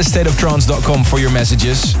 Armin@astateoftrance.com for your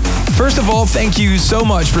messages. First of all, thank you so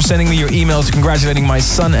much for sending me your emails congratulating my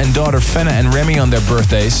son and daughter Fenna and Remy on their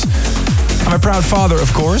birthdays. I'm a proud father,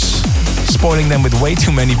 of course, spoiling them with way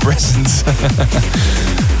too many presents.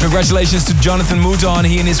 Congratulations to Jonathan Mouton.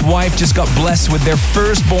 He and his wife just got blessed with their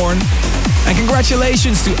firstborn. And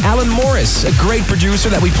congratulations to Alan Morris, a great producer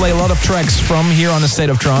that we play a lot of tracks from here on The State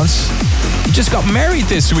of Trance. He just got married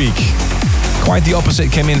this week. Quite the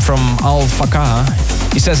opposite came in from Al Fakah.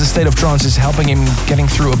 He says The State of Trance is helping him getting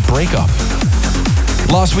through a breakup.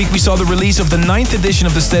 Last week we saw the release of the 9th edition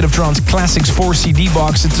of the State of Trance Classics 4 CD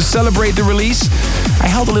box, and to celebrate the release, I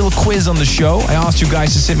held a little quiz on the show. I asked you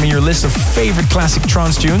guys to send me your list of favorite classic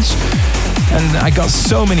trance tunes, and I got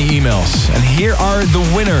so many emails. And here are the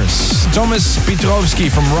winners. Thomas Petrovsky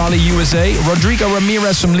from Raleigh, USA, Rodrigo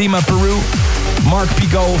Ramirez from Lima, Peru, Mark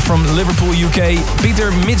Pigot from Liverpool, UK,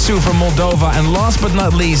 Peter Mitsu from Moldova, and last but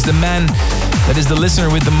not least, the man that is the listener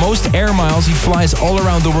with the most air miles. He flies all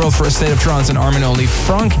around the world for A State of Trance and Armin only,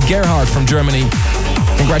 Frank Gerhardt from Germany.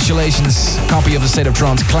 Congratulations, a copy of the State of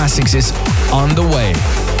Trance Classics is on the way.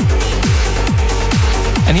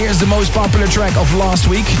 And here's the most popular track of last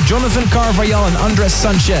week, Jonathan Carvajal and Andres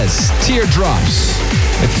Sanchez, Teardrops,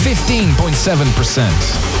 at 15.7%.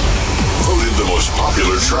 Voted the most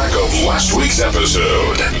popular track of last week's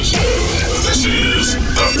episode. This is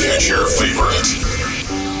the Future Favorite.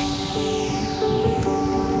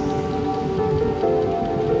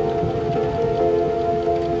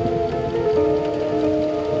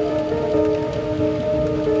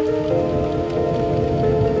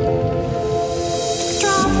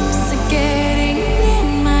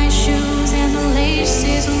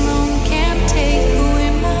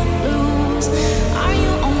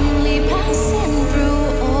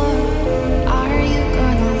 Are you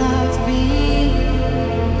gonna love me?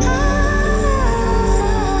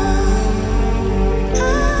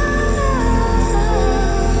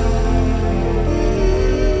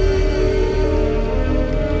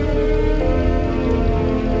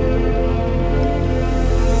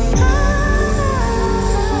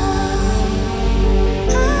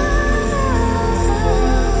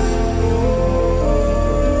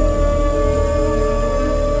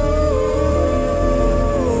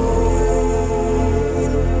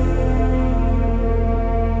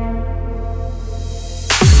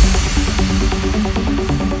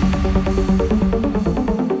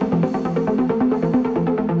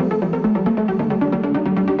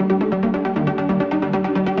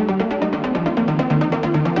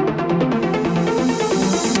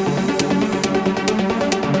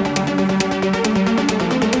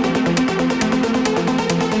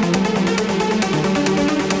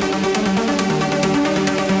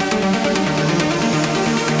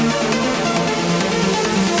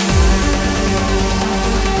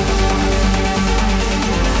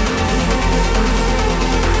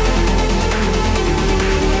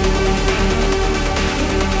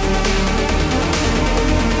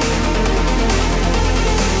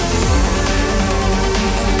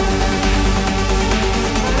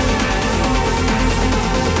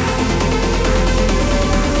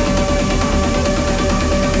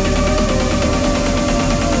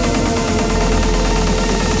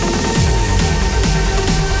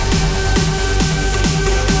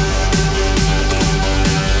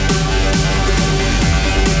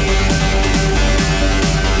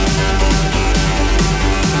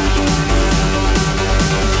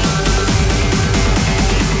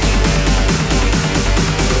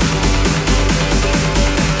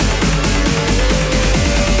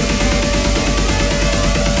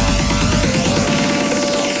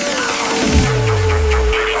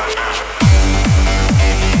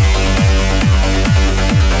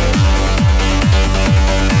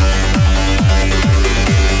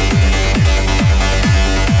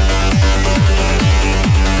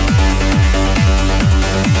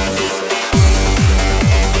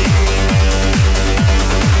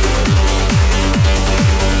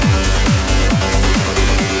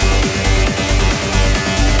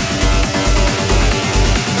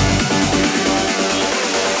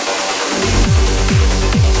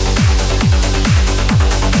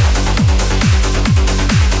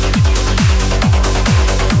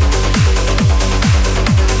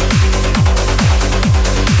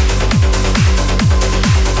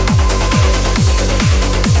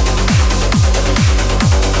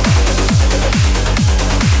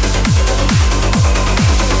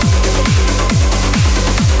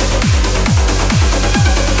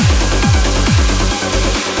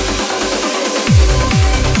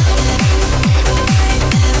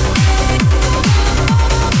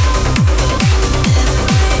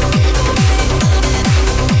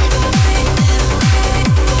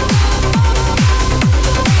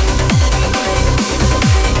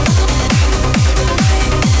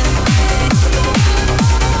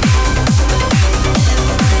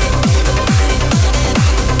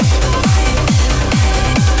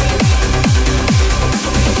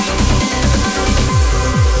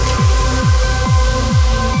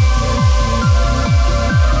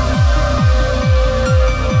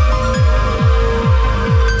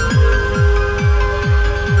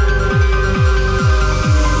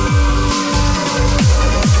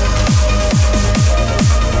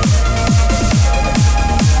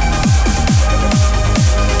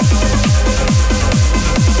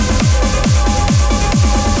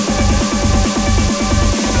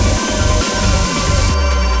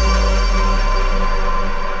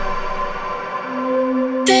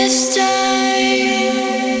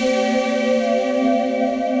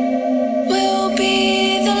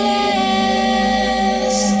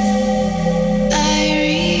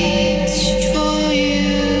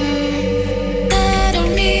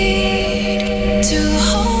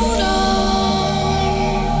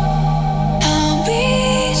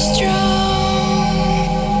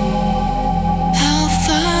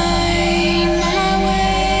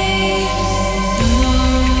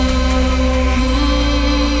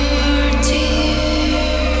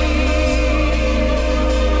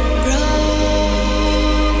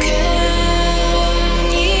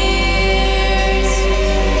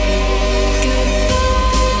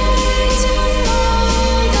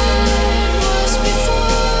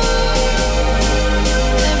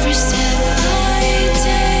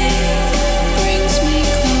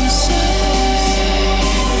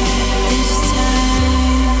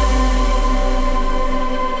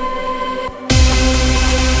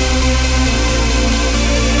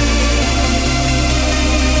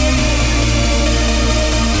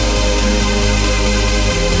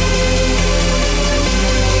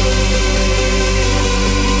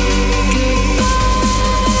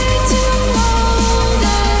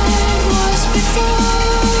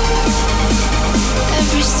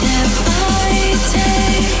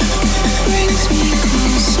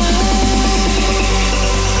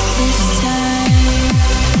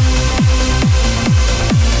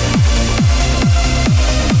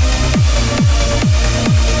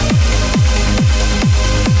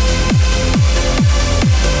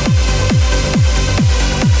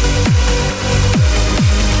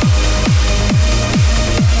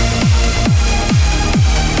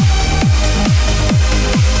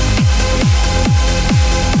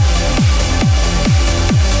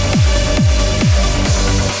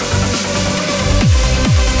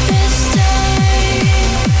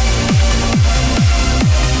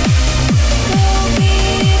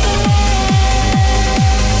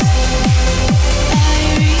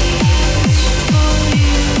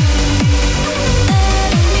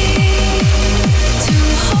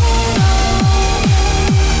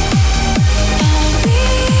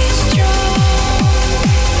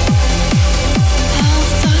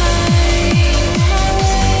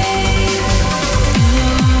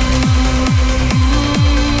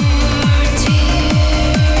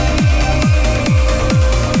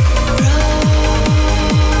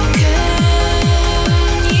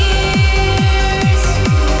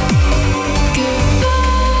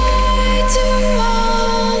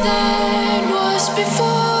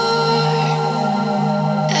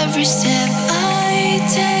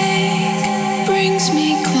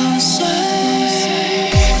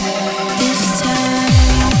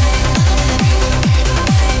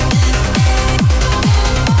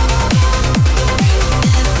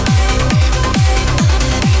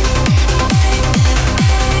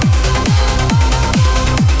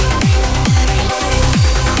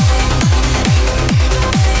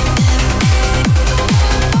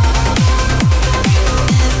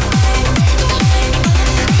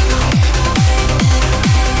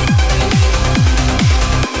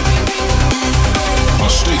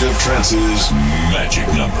 Show's magic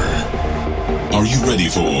number. Are you ready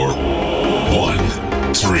for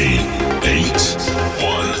 138?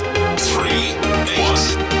 138.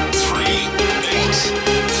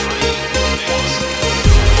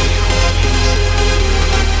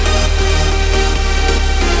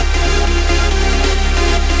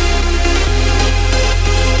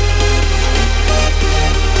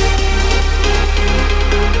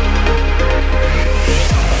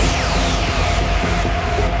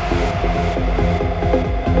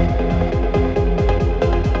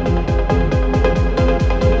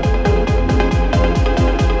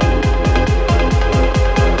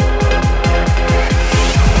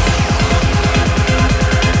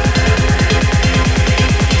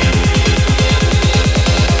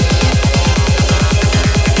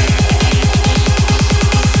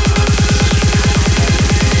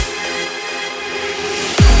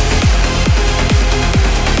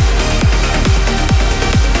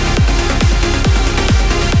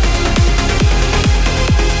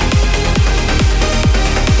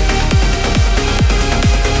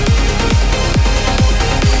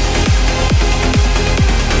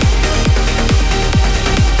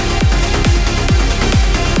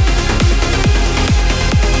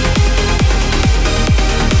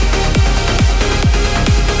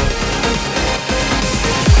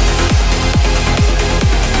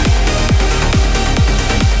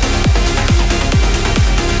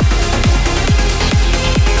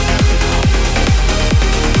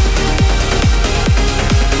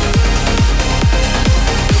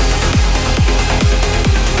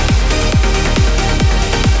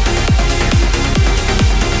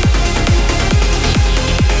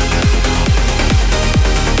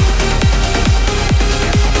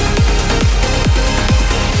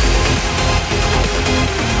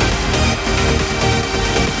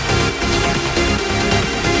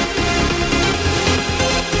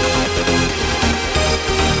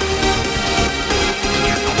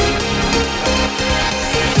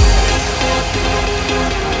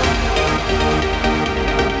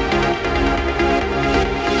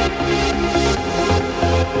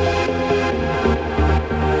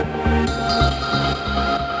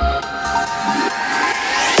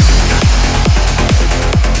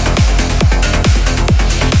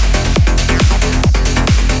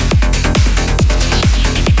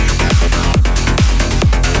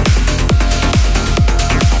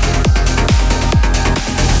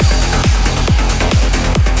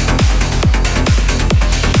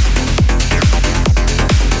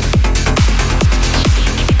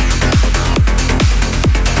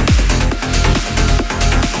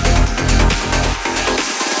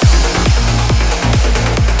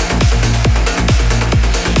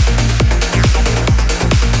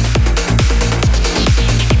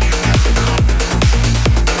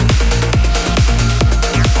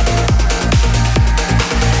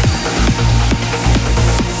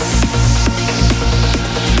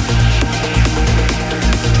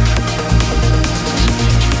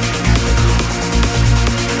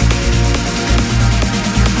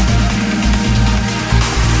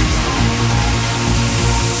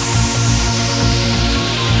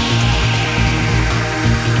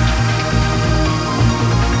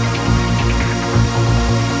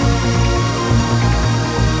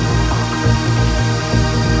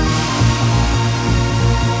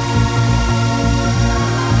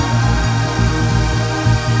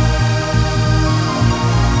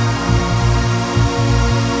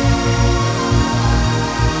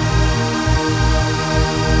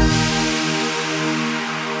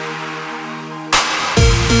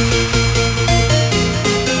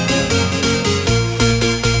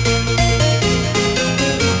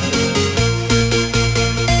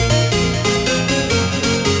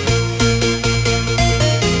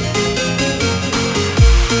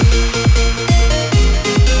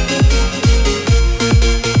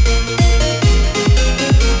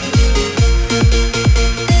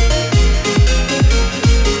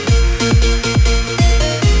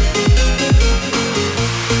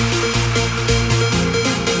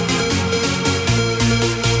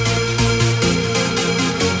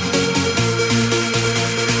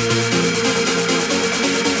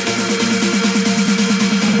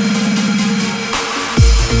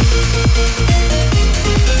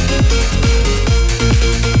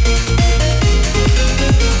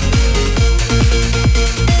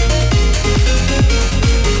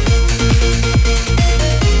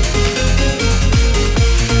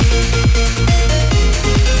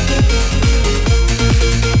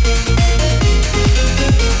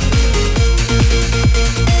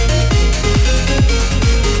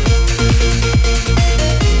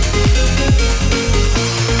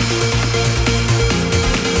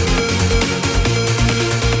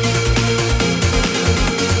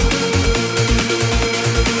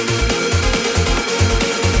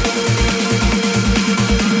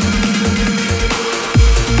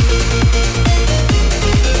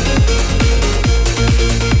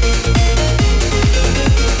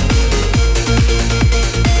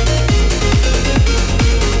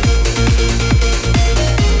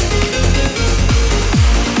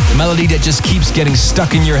 melody that just keeps getting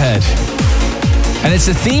stuck in your head. And it's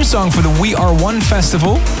the theme song for the We Are One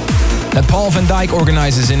festival that Paul van Dyk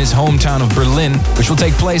organizes in his hometown of Berlin, which will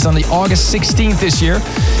take place on the August 16th this year.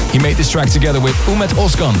 He made this track together with Umet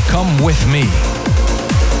Özkan, Come With Me.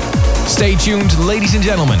 Stay tuned, ladies and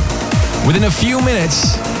gentlemen. Within a few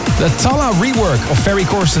minutes, the Talla rework of Ferry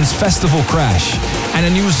Corsten's Festival Crash and a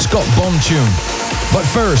new Scott Bond tune. But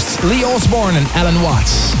first, Lee Osborne and Alan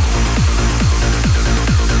Watts.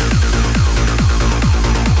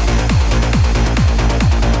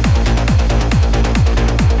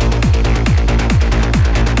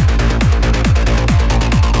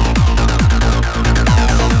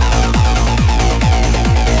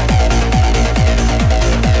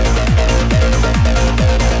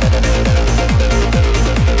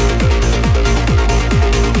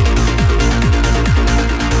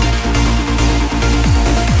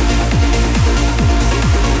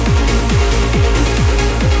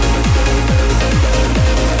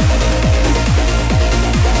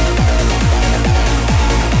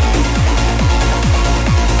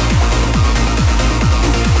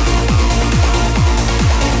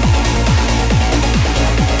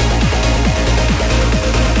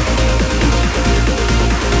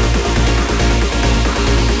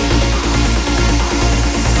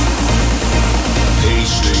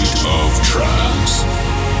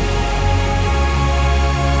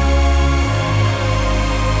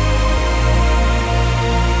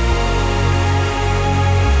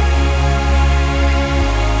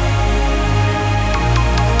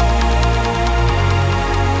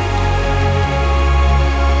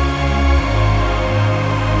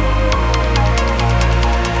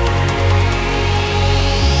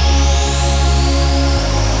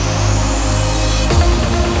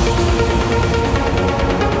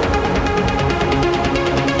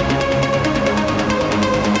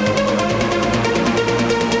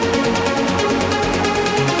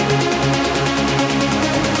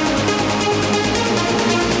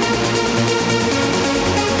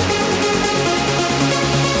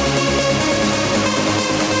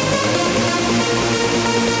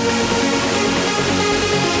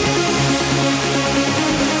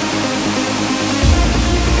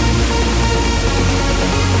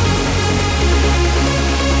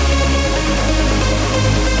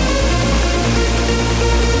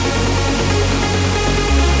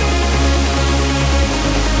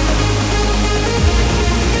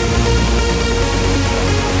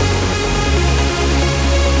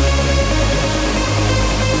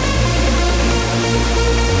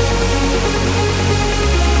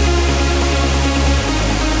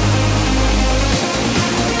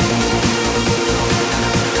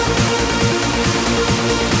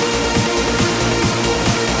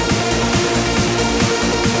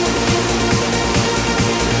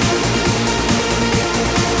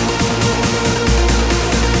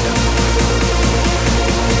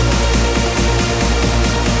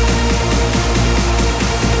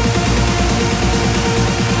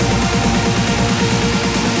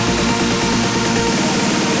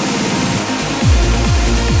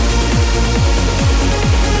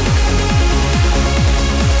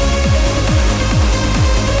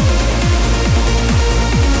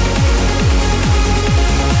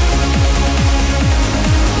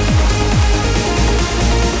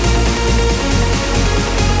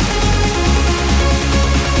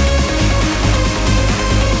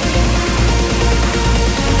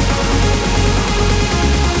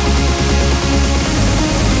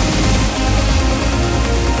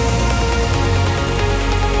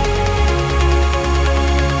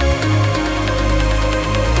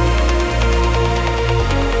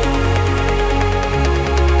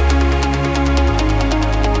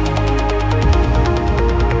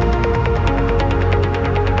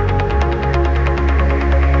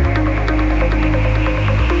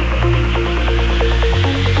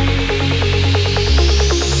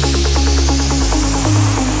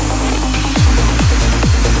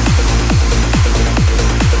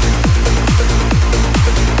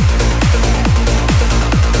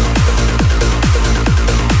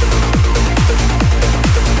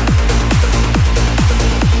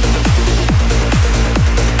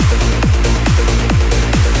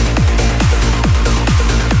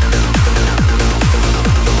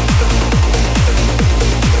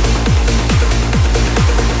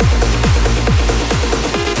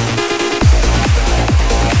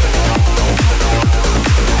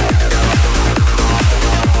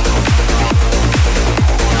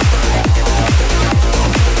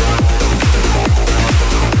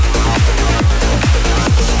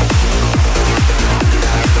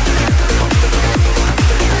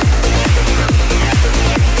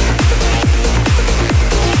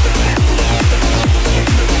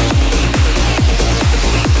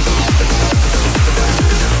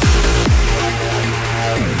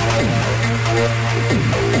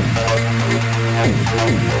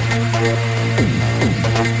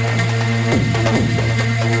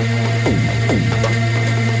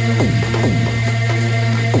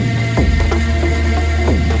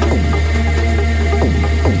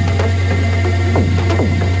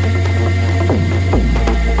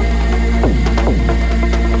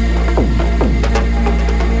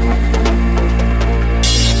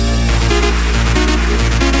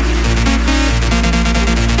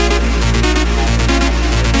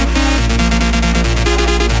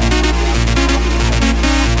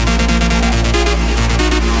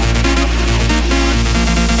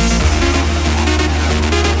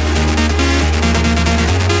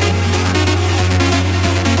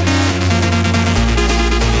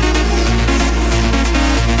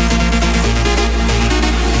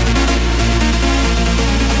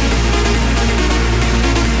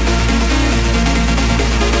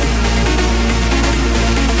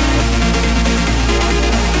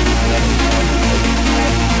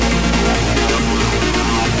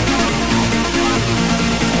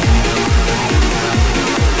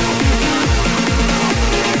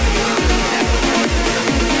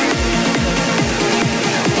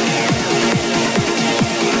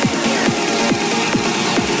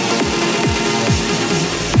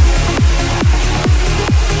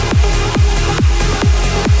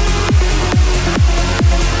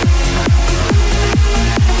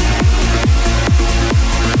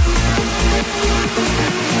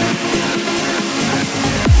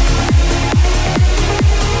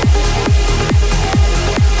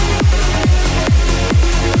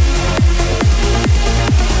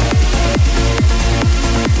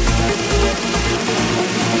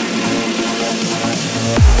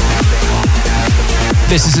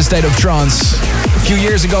 This is A State of Trance. A few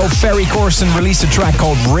years ago, Ferry Corsten released a track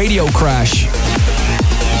called Radio Crash.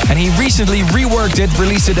 And he recently reworked it,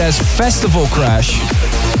 released it as Festival Crash.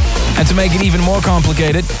 And to make it even more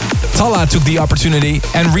complicated, Talla took the opportunity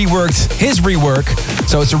and reworked his rework.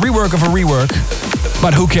 So it's a rework of a rework.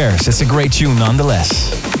 But who cares? It's a great tune nonetheless.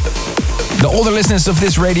 The older listeners of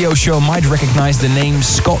this radio show might recognize the name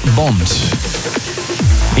Scott Bond.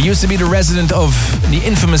 He used to be the resident of the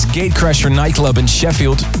infamous Gatecrasher nightclub in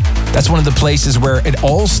Sheffield. That's one of the places where it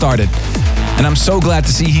all started. And I'm so glad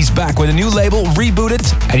to see he's back with a new label,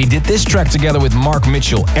 Rebooted. And he did this track together with Mark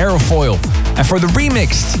Mitchell, Aerofoil. And for the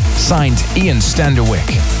remixed, signed Ian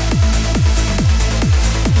Standerwick.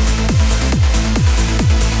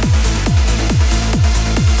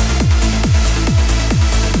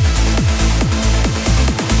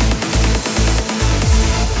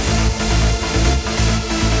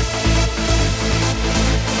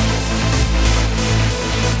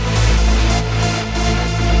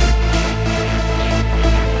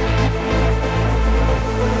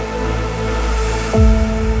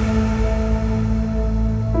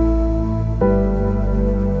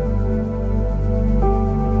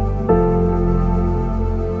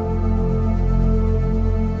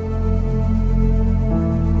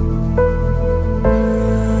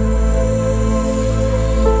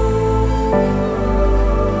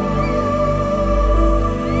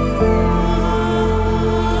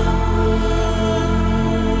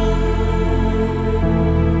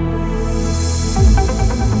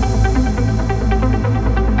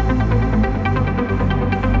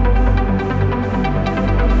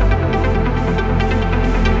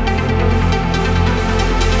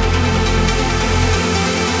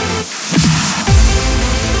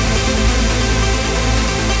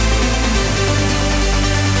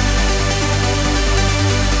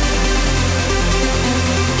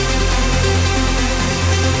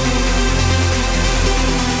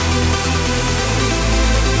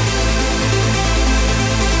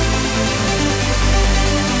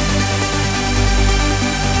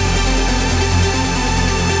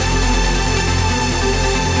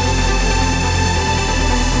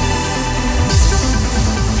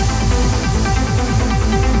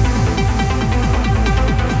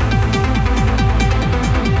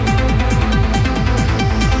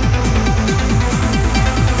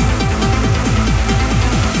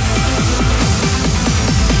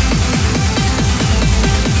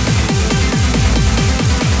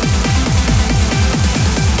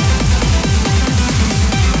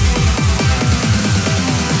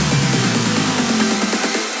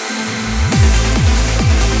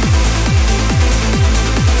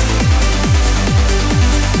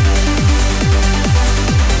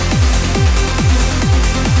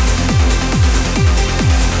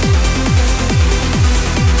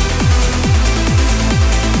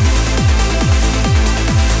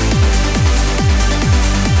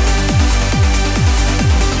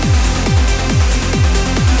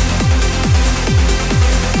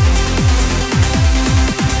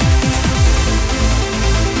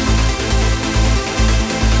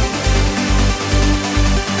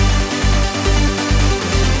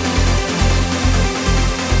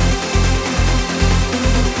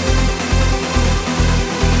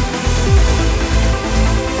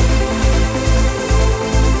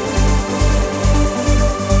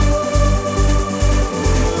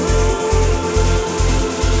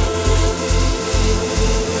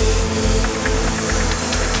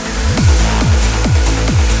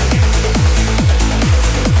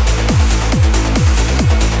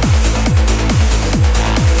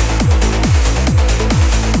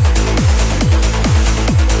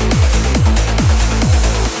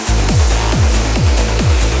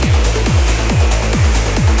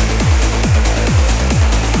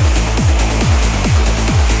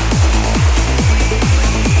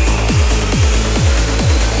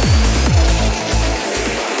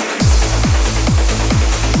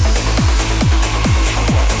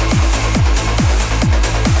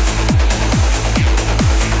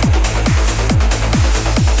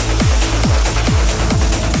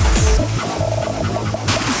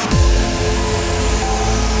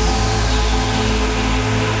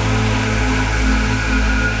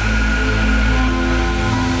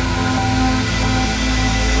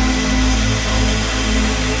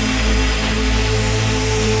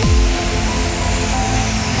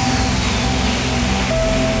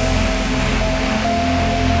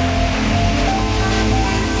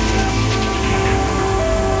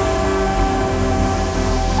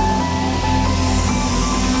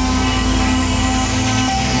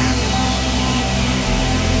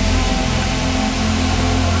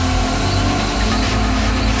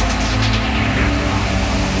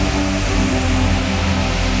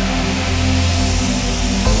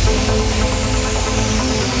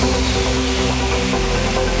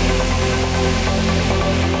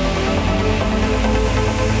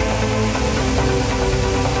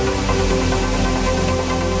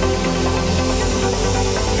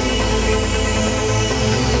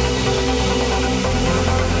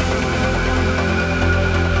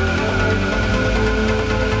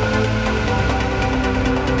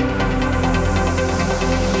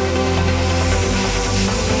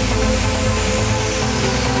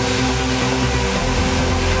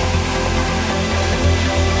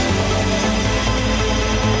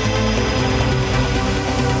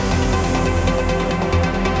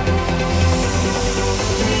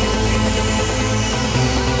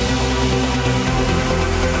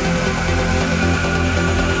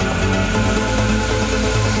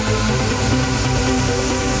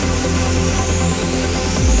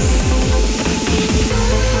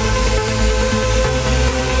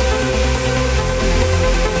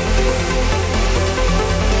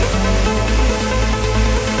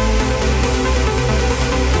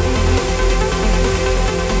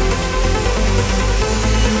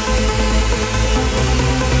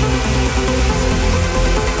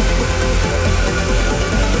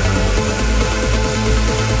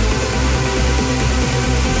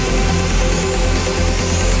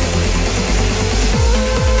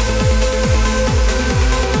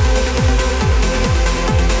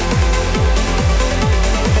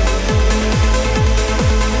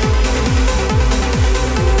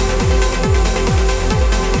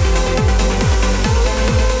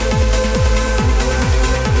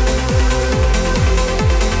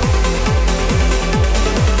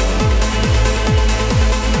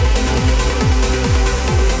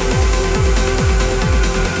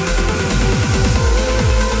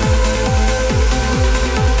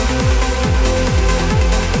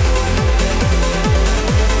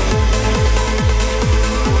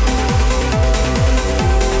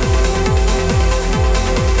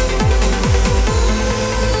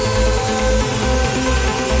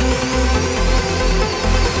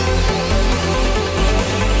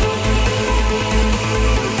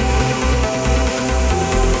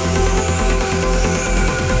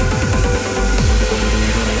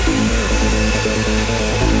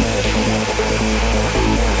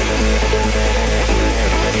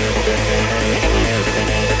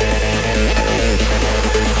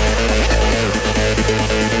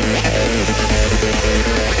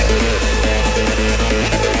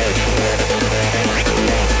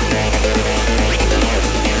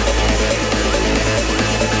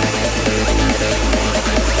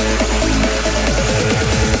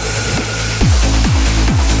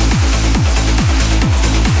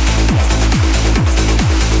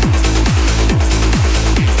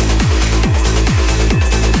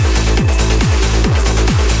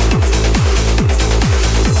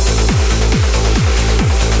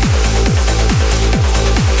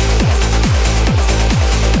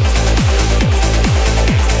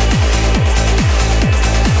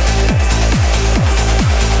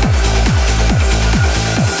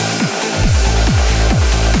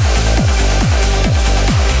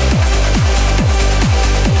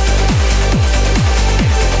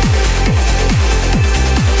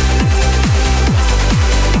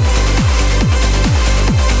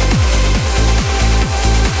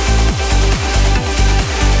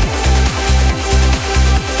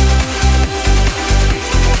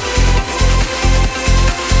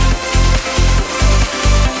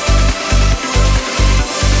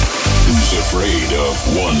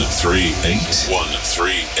 138.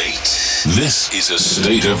 138. This is a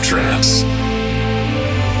state of trance.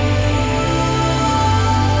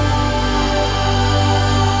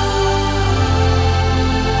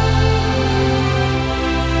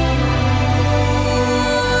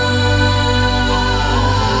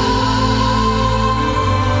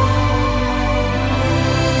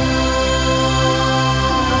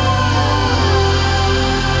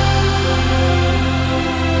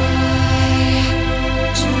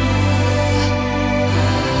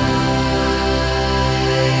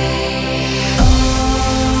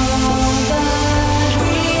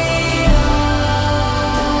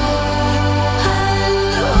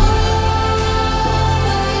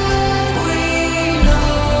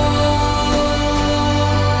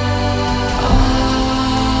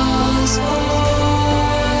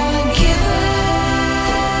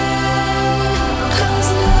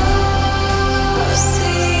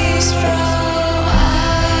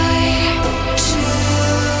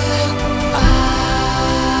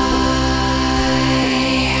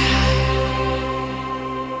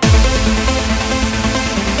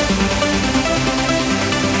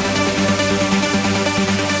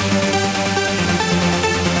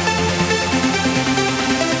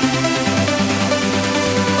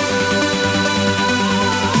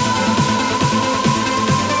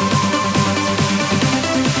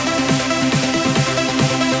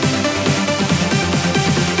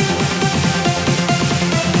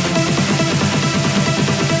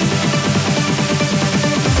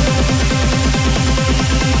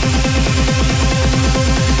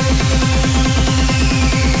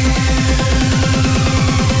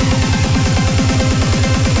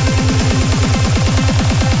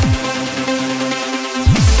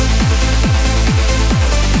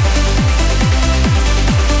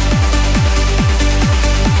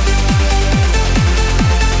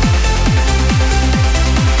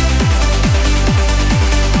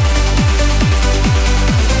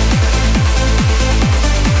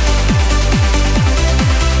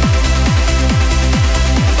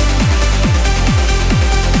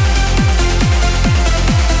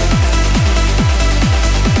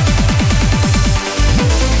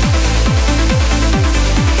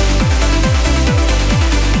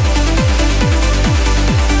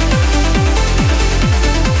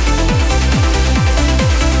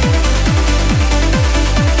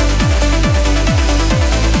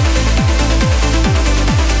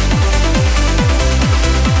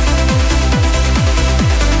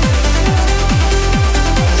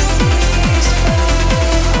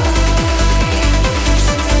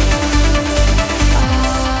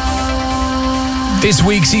 This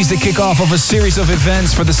week sees the kickoff of a series of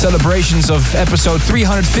events for the celebrations of episode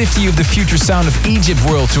 350 of the Future Sound of Egypt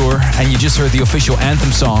World Tour, and you just heard the official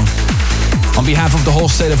anthem song. On behalf of the whole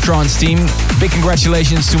State of Trance team, big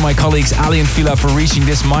congratulations to my colleagues Ali and Fila for reaching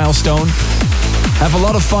this milestone. Have a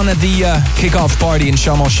lot of fun at the kickoff party in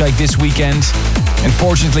Sharm el-Sheikh this weekend.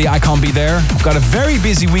 Unfortunately, I can't be there. I've got a very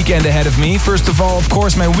busy weekend ahead of me. First of all, of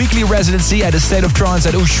course, my weekly residency at the State of Trance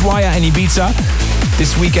at Ushuaia in Ibiza.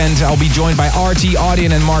 This weekend, I'll be joined by RT,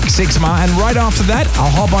 Audien and Mark Sixma. And right after that, I'll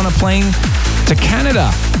hop on a plane to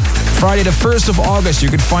Canada. Friday the 1st of August, you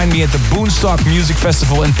can find me at the Boonstock Music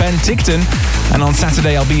Festival in Penticton. And on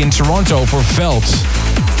Saturday, I'll be in Toronto for Veld.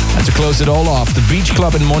 And to close it all off, the Beach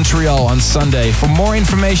Club in Montreal on Sunday. For more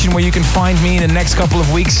information where you can find me in the next couple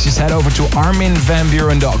of weeks, just head over to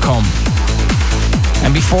arminvanburen.com.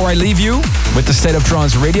 And before I leave you with the State of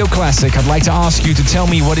Trance Radio Classic, I'd like to ask you to tell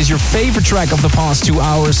me what is your favorite track of the past 2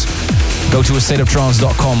 hours. Go to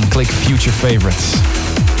astateoftrance.com, click Future Favorites.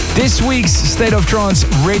 This week's State of Trance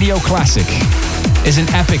Radio Classic is an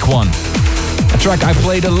epic one. A track I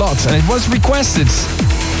played a lot, and it was requested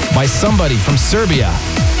by somebody from Serbia.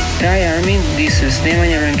 Hi Armin, this is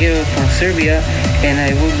Nemanja Rangel from Serbia, and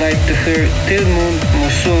I would like to hear Tilmund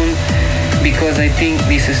Mosun because I think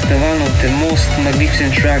this is one of the most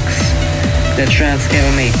magnificent tracks that trance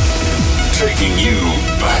ever made. Taking you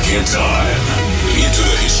back in time into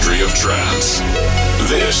the history of trance.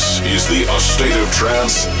 This is the A State of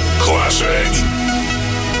Trance Classic.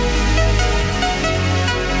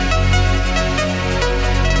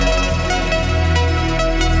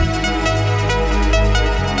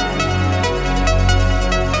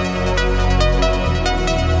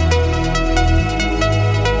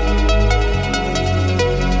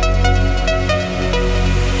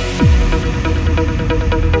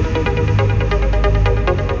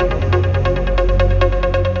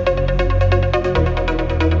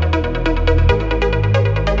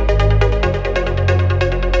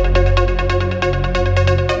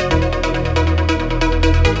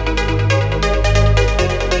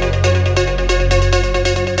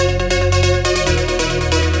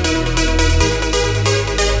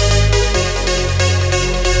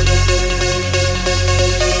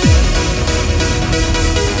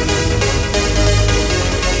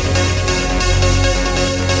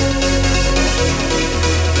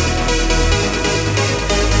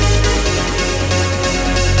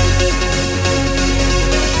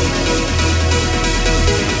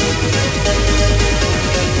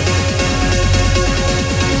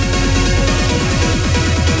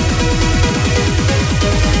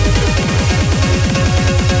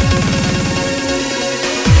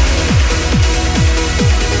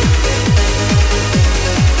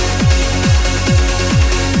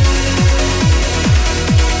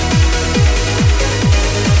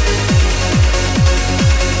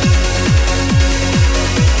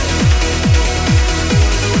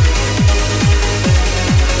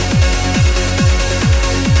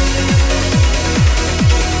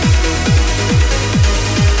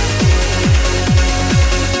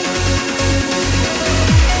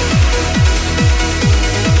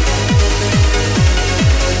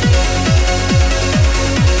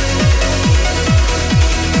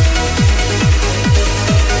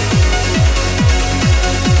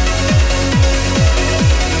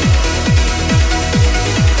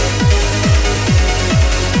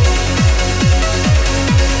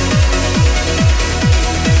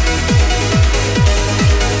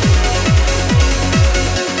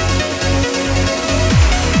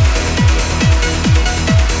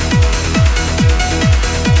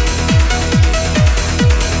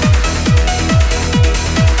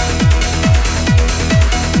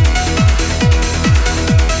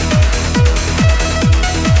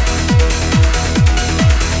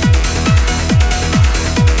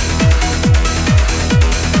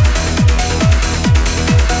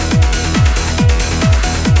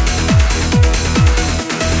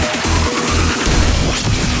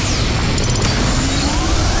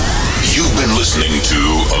 listening to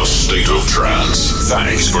A State of Trance.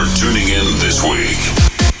 Thanks for tuning in this week.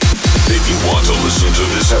 If you want to listen to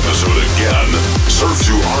this episode again, surf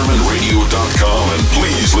to ArminRadio.com and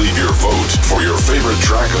please leave your vote for your favorite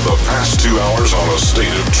track of the past 2 hours on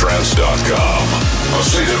AStateOfTrance.com. A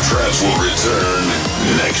State of Trance will return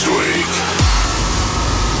next week.